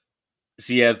like,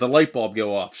 she has the light bulb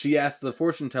go off. She asks the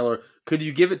fortune teller, could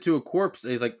you give it to a corpse?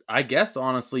 And he's like, I guess,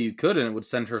 honestly, you could, and it would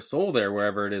send her soul there,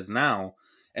 wherever it is now.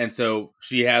 And so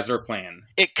she has her plan.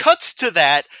 It cuts to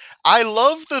that. I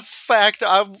love the fact,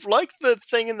 I like the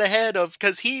thing in the head of,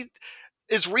 because he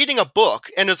is reading a book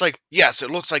and is like, yes, it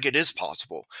looks like it is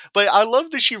possible. But I love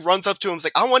that she runs up to him and is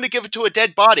like, I want to give it to a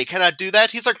dead body. Can I do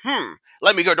that? He's like,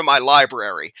 let me go to my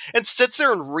library. And sits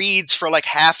there and reads for like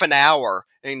half an hour.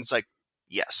 And he's like,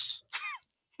 yes.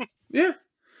 Yeah.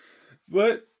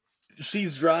 But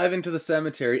she's driving to the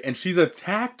cemetery and she's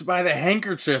attacked by the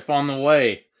handkerchief on the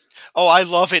way. Oh, I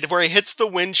love it, where he hits the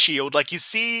windshield. Like, you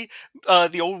see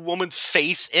the old woman's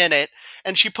face in it,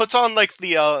 and she puts on, like,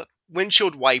 the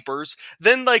windshield wipers.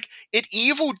 Then, like, it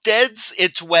Evil Dead's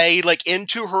its way, like,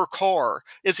 into her car.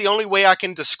 Is the only way I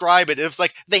can describe it. It's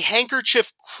like, the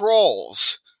handkerchief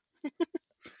crawls.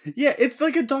 Yeah, it's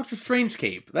like a Doctor Strange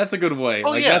cape. That's a good way.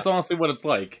 Oh, like, yeah. That's honestly what it's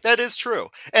like. That is true.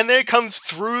 And then it comes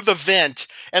through the vent,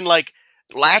 and, like,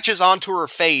 latches onto her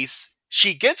face.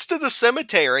 She gets to the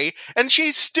cemetery, and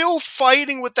she's still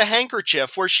fighting with the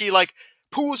handkerchief, where she, like,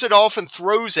 pulls it off and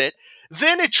throws it.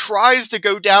 Then it tries to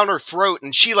go down her throat,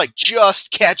 and she, like, just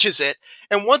catches it,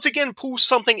 and once again pulls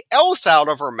something else out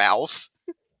of her mouth.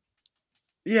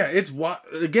 Yeah, it's,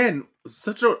 again,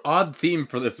 such an odd theme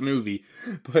for this movie,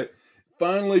 but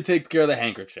finally takes care of the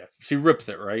handkerchief. She rips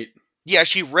it, right? Yeah,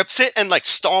 she rips it and, like,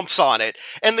 stomps on it.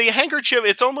 And the handkerchief,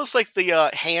 it's almost like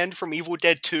the hand from Evil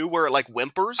Dead 2 where it, like,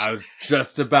 whimpers. I was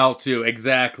just about to,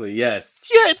 exactly, yes.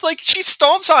 Yeah, it's like, she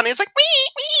stomps on it, it's like,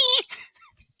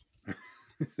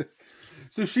 wee.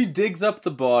 So she digs up the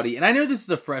body, and I know this is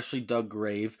a freshly dug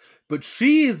grave, but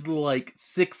she is, like,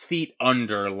 6 feet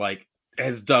under, like,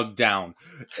 has dug down.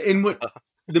 And what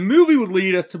the movie would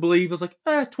lead us to believe was like,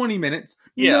 20 minutes.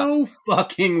 Yeah. No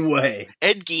fucking way.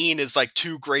 Ed Gein is like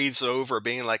 2 graves over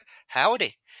being like,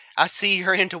 howdy, I see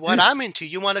you're into what I'm into.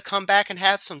 You want to come back and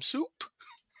have some soup?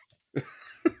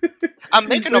 I'm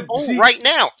making a bowl right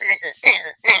now.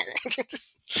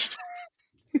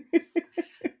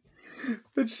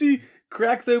 But she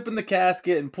cracks open the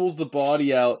casket and pulls the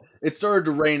body out. It started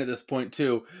to rain at this point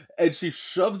too. And she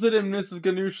shoves it in Mrs.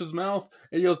 Ganush's mouth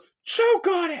and yells, "Choke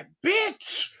on it,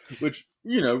 bitch!" Which,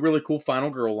 really cool final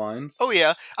girl lines. Oh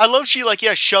yeah. I love she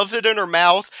shoves it in her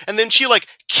mouth and then she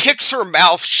kicks her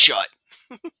mouth shut.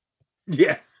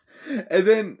 Yeah. And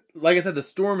then, like I said, the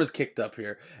storm is kicked up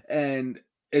here. And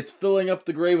it's filling up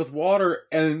the grave with water.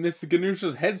 And Mrs.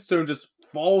 Ganush's headstone just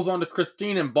falls onto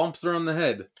Christine and bumps her on the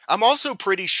head. I'm also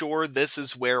pretty sure this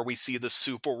is where we see the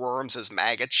superworms as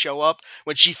maggots show up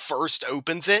when she first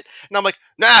opens it. And I'm like,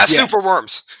 nah,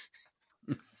 superworms.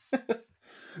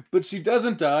 But she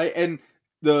doesn't die. And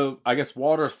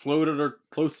water's floated her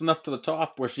close enough to the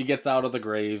top where she gets out of the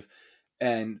grave.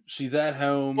 And she's at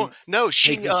home. Well, no,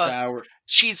 takes a shower.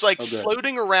 She's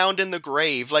floating around in the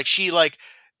grave. She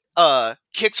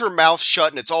kicks her mouth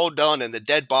shut and it's all done and the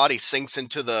dead body sinks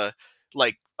into the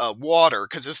water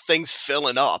because this thing's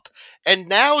filling up. And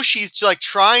now she's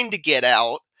trying to get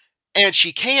out and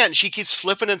she can't. She keeps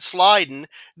slipping and sliding.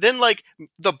 Then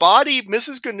the body,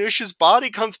 Mrs. Ganush's body,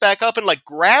 comes back up and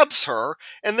grabs her,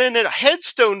 and then a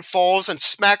headstone falls and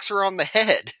smacks her on the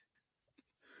head.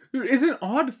 Dude, it's an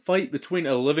odd fight between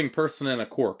a living person and a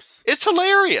corpse. It's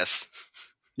hilarious.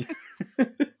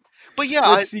 But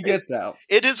yeah, she gets out.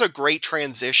 It is a great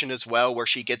transition as well, where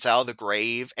she gets out of the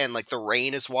grave and the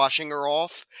rain is washing her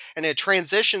off, and it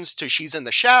transitions to she's in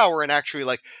the shower and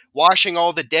actually washing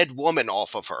all the dead woman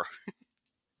off of her.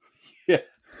 Yeah,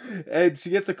 and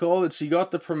she gets a call that she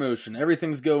got the promotion.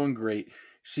 Everything's going great.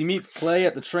 She meets Clay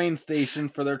at the train station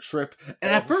for their trip.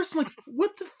 And at first, I'm like,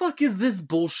 what the fuck is this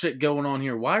bullshit going on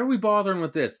here? Why are we bothering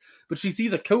with this? But she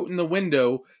sees a coat in the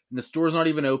window, and the store's not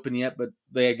even open yet, but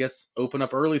they, I guess, open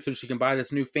up early so she can buy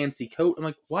this new fancy coat. I'm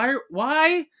like,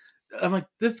 why? I'm like,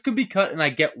 this could be cut, and I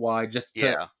get why, just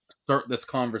to start this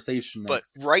conversation. But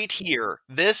right here,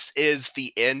 this is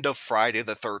the end of Friday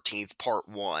the 13th, part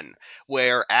 1,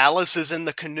 where Alice is in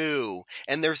the canoe,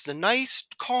 and there's the nice,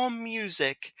 calm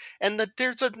music, and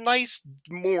there's a nice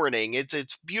morning.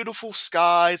 It's beautiful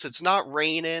skies, it's not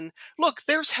raining. Look,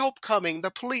 there's help coming.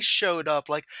 The police showed up.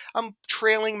 I'm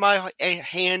trailing my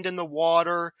hand in the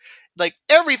water.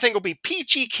 Everything will be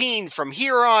peachy keen from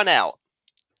here on out.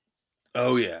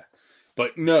 Oh, yeah.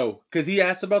 But no, because he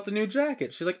asked about the new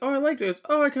jacket. She's like, oh, I liked it. He goes,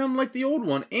 oh, I kind of like the old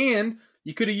one. And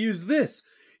you could have used this.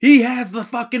 He has the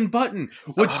fucking button.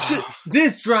 Which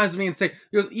this drives me insane.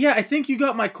 He goes, yeah, I think you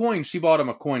got my coin. She bought him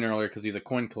a coin earlier because he's a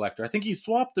coin collector. I think you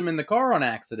swapped him in the car on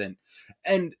accident.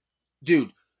 And,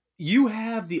 dude, you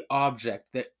have the object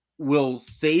that will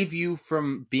save you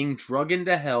from being drug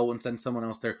into hell and send someone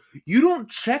else there. You don't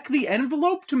check the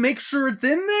envelope to make sure it's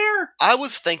in there? I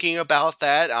was thinking about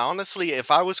that. Honestly,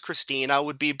 if I was Christine, I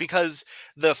would be, because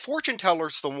the fortune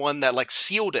teller's the one that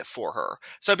sealed it for her.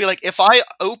 So I'd be like, if I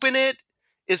open it,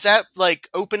 is that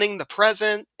opening the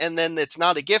present and then it's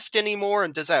not a gift anymore?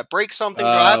 And does that break something? Do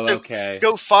I have to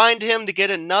go find him to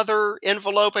get another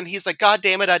envelope? And he's like, God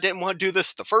damn it, I didn't want to do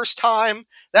this the first time.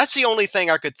 That's the only thing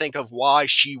I could think of why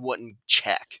she wouldn't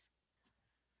check.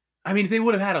 I mean, if they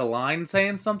would have had a line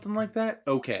saying something like that,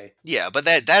 okay. Yeah, but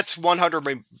that's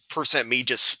 100% me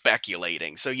just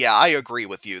speculating. So yeah, I agree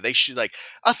with you. They should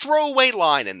a throwaway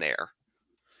line in there.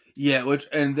 Yeah,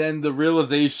 and then the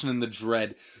realization and the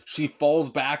dread. She falls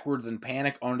backwards in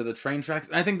panic onto the train tracks.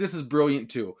 And I think this is brilliant,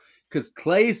 too. Because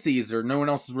Clay sees her. No one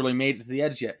else has really made it to the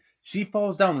edge yet. She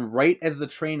falls down right as the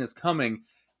train is coming.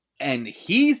 And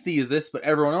he sees this, but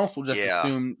everyone else will just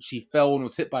assume she fell and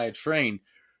was hit by a train.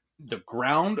 The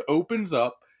ground opens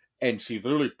up, and she's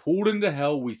literally pulled into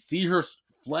hell. We see her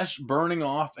flesh burning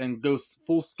off and goes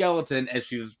full skeleton as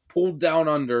she's pulled down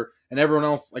under, and everyone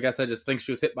else, like I said, just thinks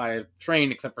she was hit by a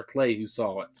train except for Clay, who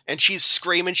saw it. And she's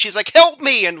screaming, she's like, help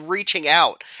me, and reaching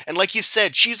out. And like you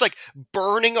said, she's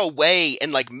burning away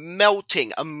and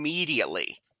melting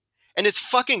immediately. And it's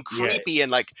fucking creepy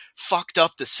and fucked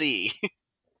up to see.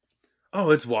 Oh,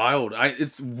 it's wild.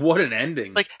 It's what an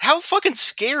ending. How fucking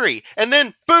scary. And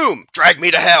then, boom, drag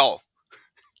me to hell.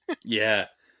 Yeah.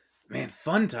 Man,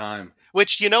 fun time.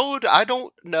 Which, I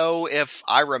don't know if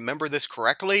I remember this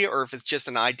correctly or if it's just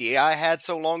an idea I had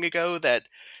so long ago that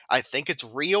I think it's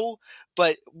real.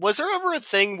 But was there ever a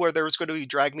thing where there was going to be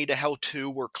Drag Me to Hell 2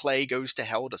 where Clay goes to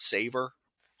hell to save her?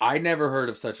 I never heard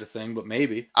of such a thing, but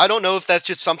maybe. I don't know if that's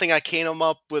just something I came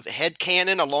up with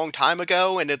headcanon a long time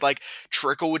ago and it like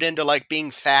trickled into like being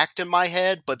fact in my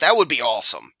head, but that would be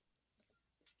awesome.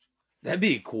 That'd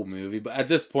be a cool movie, but at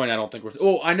this point, I don't think we're.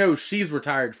 Oh, I know she's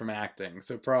retired from acting,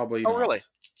 so probably Oh, not. really?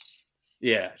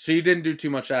 Yeah, she didn't do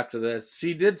too much after this.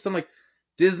 She did some like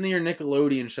Disney or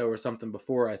Nickelodeon show or something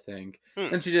before, I think.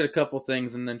 And she did a couple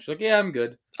things, and then she's like, "Yeah, I'm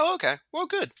good." Oh, okay. Well,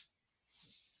 good.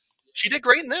 She did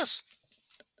great in this.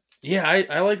 Yeah,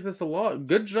 I like this a lot.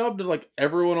 Good job to like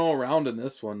everyone all around in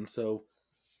this one. So,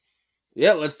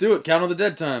 yeah, let's do it. Count of the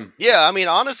Dead time. Yeah, I mean,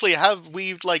 honestly, have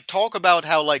we like talk about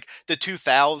how like the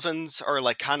 2000s are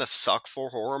like kind of suck for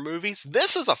horror movies?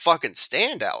 This is a fucking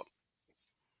standout.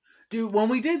 Dude, when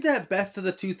we did that Best of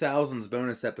the 2000s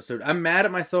bonus episode, I'm mad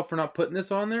at myself for not putting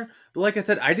this on there. But like I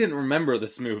said, I didn't remember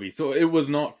this movie, so it was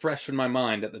not fresh in my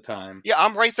mind at the time. Yeah,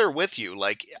 I'm right there with you.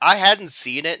 Like, I hadn't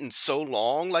seen it in so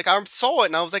long. Like, I saw it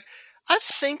and I was like, I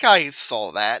think I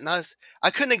saw that. And I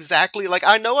couldn't exactly, like,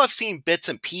 I know I've seen bits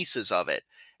and pieces of it.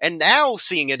 And now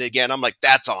seeing it again, I'm like,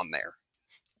 that's on there.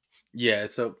 Yeah,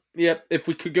 so, yep, if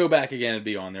we could go back again, it'd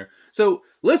be on there. So,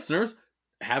 listeners,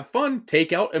 have fun.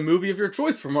 Take out a movie of your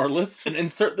choice from our list and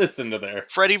insert this into there.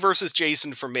 Freddy versus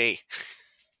Jason for me.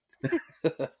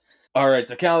 Alright,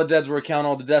 so Count of the Dead's where we count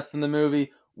all the deaths in the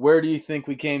movie. Where do you think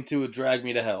we came to with Drag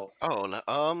Me to Hell?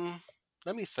 Oh,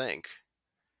 let me think.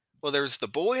 Well, there's the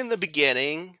boy in the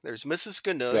beginning. There's Mrs.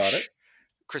 Ganush. Got it.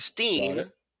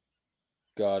 Christine.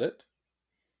 Got it.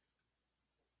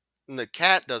 And the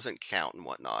cat doesn't count and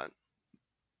whatnot.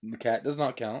 The cat does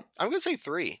not count. I'm going to say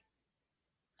 3.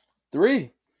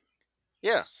 3.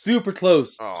 Yeah. Super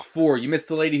close. Oh. 4. You missed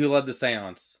the lady who led the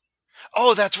seance.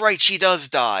 Oh, that's right. She does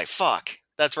die. Fuck.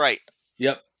 That's right.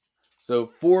 Yep. So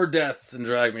 4 deaths in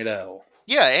Drag Me to Hell.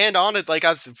 Yeah, and on it, like,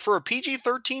 for a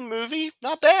PG-13 movie,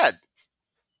 not bad.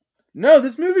 No,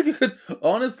 this movie could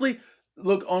honestly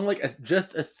look on like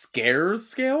just a scares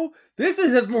scale. This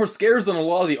has more scares than a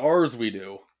lot of the R's we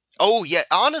do. Oh, yeah,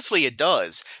 honestly it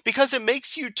does. Because it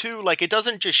makes you too, like, it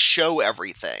doesn't just show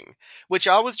everything. Which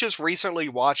I was just recently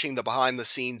watching the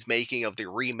behind-the-scenes making of the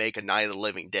remake of Night of the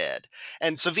Living Dead.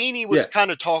 And Savini was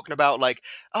kind of talking about, like,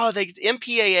 oh, the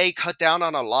MPAA cut down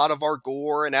on a lot of our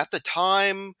gore, and at the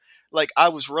time, like, I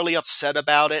was really upset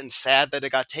about it and sad that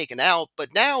it got taken out,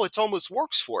 but now it's almost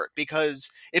works for it, because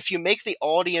if you make the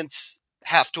audience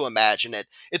have to imagine it,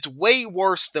 it's way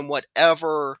worse than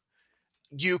whatever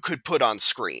you could put on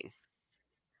screen.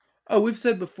 Oh, we've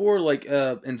said before, like,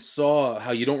 in Saw,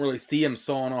 how you don't really see him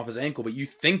sawing off his ankle, but you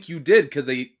think you did, because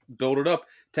they build it up.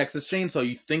 Texas Chainsaw,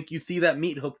 you think you see that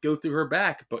meat hook go through her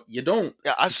back, but you don't.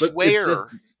 Yeah, I swear.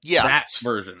 Yeah, that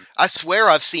version. I swear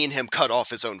I've seen him cut off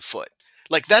his own foot.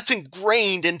 Like, that's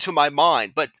ingrained into my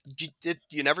mind, but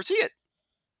you never see it.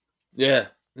 Yeah,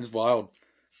 it's wild.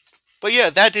 But yeah,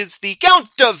 that is the Count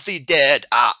of the Dead.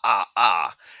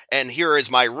 And here is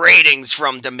my ratings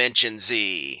from Dimension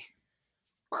Z.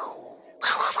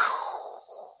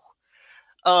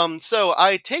 So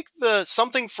I take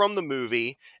something from the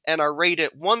movie and I rate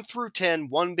it 1 through 10,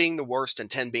 1 being the worst and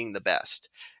 10 being the best.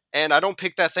 And I don't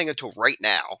pick that thing until right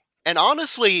now. And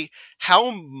honestly,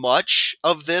 how much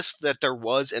of this that there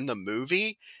was in the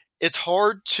movie, it's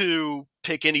hard to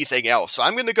pick anything else. So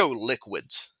I'm going to go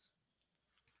liquids.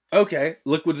 Okay,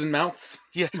 liquids in mouths.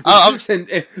 Yeah,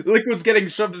 and liquids getting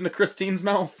shoved into Christine's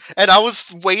mouth. And I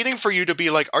was waiting for you to be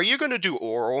like, "Are you going to do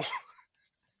oral?"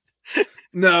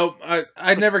 No,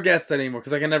 I never guessed that anymore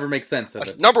because I can never make sense of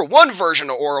it. Number 1 version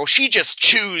of oral, she just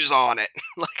chews on it.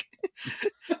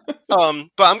 But I'm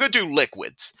going to do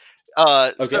liquids.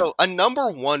 Okay. So a number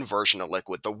 1 version of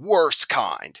liquid, the worst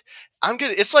kind.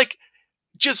 It's like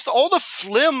just all the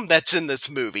phlegm that's in this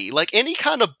movie, like any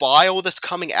kind of bile that's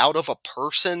coming out of a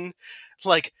person,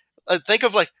 like think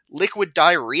of like liquid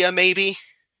diarrhea, maybe.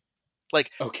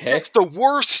 Like, it's the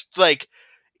worst. Like,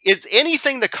 it's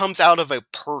anything that comes out of a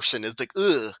person is like,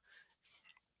 ugh.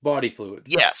 Body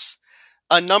fluids. Yes.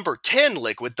 A number 10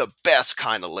 liquid, the best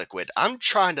kind of liquid. I'm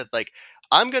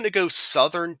going to go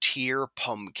Southern Tier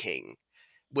Pumpkin,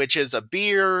 which is a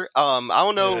beer. I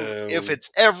don't know if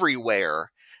it's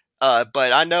everywhere. But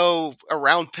I know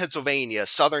around Pennsylvania,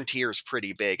 Southern Tier is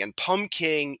pretty big, and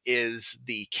Pumpkin is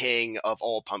the king of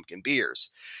all pumpkin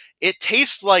beers. It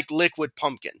tastes like liquid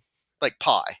pumpkin, like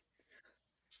pie.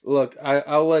 Look,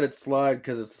 I'll let it slide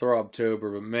because it's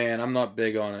Throbtober, but man, I'm not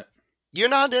big on it. You're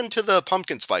not into the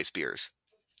pumpkin spice beers?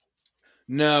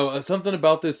 No, something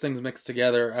about those things mixed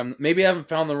together. Maybe I haven't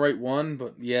found the right one,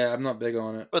 but yeah, I'm not big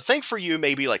on it. But think for you,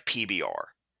 maybe like PBR.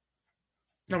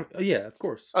 No, yeah, of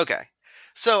course. Okay.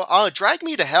 So, Drag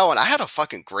Me to Hell, and I had a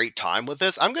fucking great time with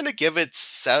this. I'm gonna give it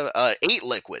 8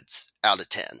 liquids out of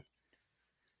 10.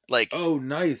 Like, Oh,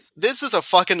 nice. this is a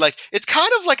fucking, like, it's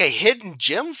kind of like a hidden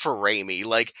gem for Raimi.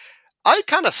 Like, I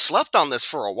kind of slept on this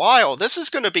for a while. This is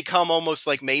gonna become almost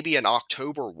like maybe an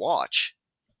October watch.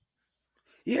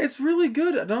 Yeah, it's really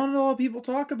good. I don't know how people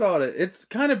talk about it. It's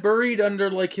kind of buried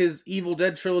under like his Evil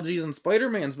Dead trilogies and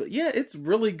Spider-Man's, but yeah, it's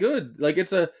really good. Like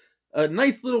it's a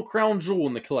nice little crown jewel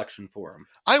in the collection for him.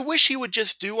 I wish he would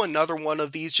just do another one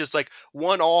of these, just like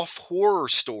one-off horror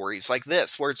stories like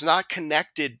this, where it's not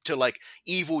connected to like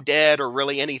Evil Dead or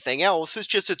really anything else. It's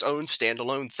just its own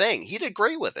standalone thing. He did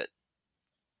great with it.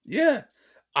 Yeah.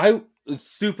 I was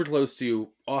super close to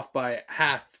you, off by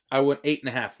half. I went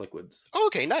 8.5 liquids.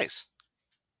 Okay, nice.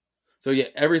 So yeah,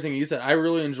 everything you said, I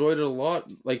really enjoyed it a lot.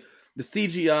 Like the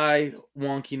CGI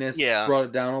wonkiness brought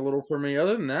it down a little for me.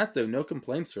 Other than that, though, no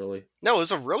complaints really. No, it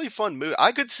was a really fun movie.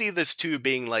 I could see this too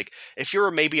being like, if you're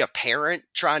maybe a parent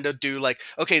trying to do like,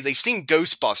 okay, they've seen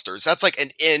Ghostbusters. That's like an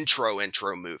intro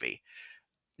movie.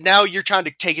 Now you're trying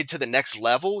to take it to the next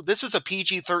level. This is a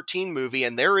PG-13 movie,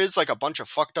 and there is like a bunch of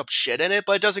fucked up shit in it,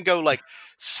 but it doesn't go like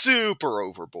super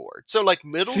overboard. So like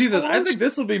middle school. I think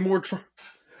this will be more.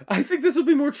 I think this would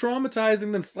be more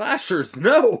traumatizing than slashers.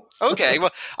 No. Okay, well,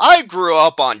 I grew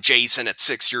up on Jason at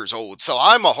 6 years old, so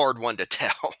I'm a hard one to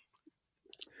tell.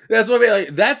 That's what I mean.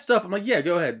 Like that stuff. I'm like, yeah,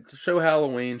 go ahead. Show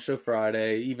Halloween, show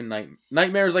Friday, even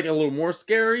Nightmare is like a little more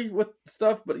scary with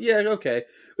stuff. But yeah, okay.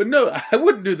 But no, I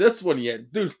wouldn't do this one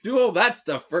yet. Do all that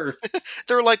stuff first.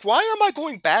 They're like, why am I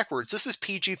going backwards? This is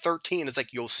PG-13. It's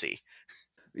like, you'll see.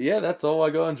 Yeah, that's all I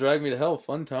got on Drag Me to Hell.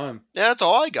 Fun time. Yeah, that's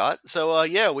all I got. So,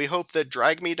 yeah, we hope that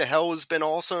Drag Me to Hell has been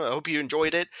awesome. I hope you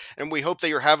enjoyed it, and we hope that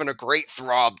you're having a great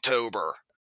Throbtober.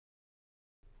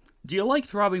 Do you like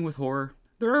throbbing with horror?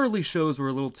 Their early shows were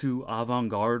a little too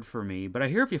avant-garde for me, but I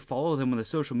hear if you follow them on the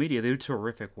social media, they do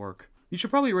terrific work. You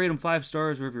should probably rate them 5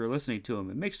 stars wherever you're listening to them.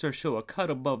 It makes their show a cut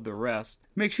above the rest.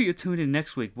 Make sure you tune in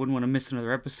next week. Wouldn't want to miss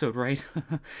another episode, right?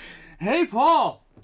 Hey, Paul!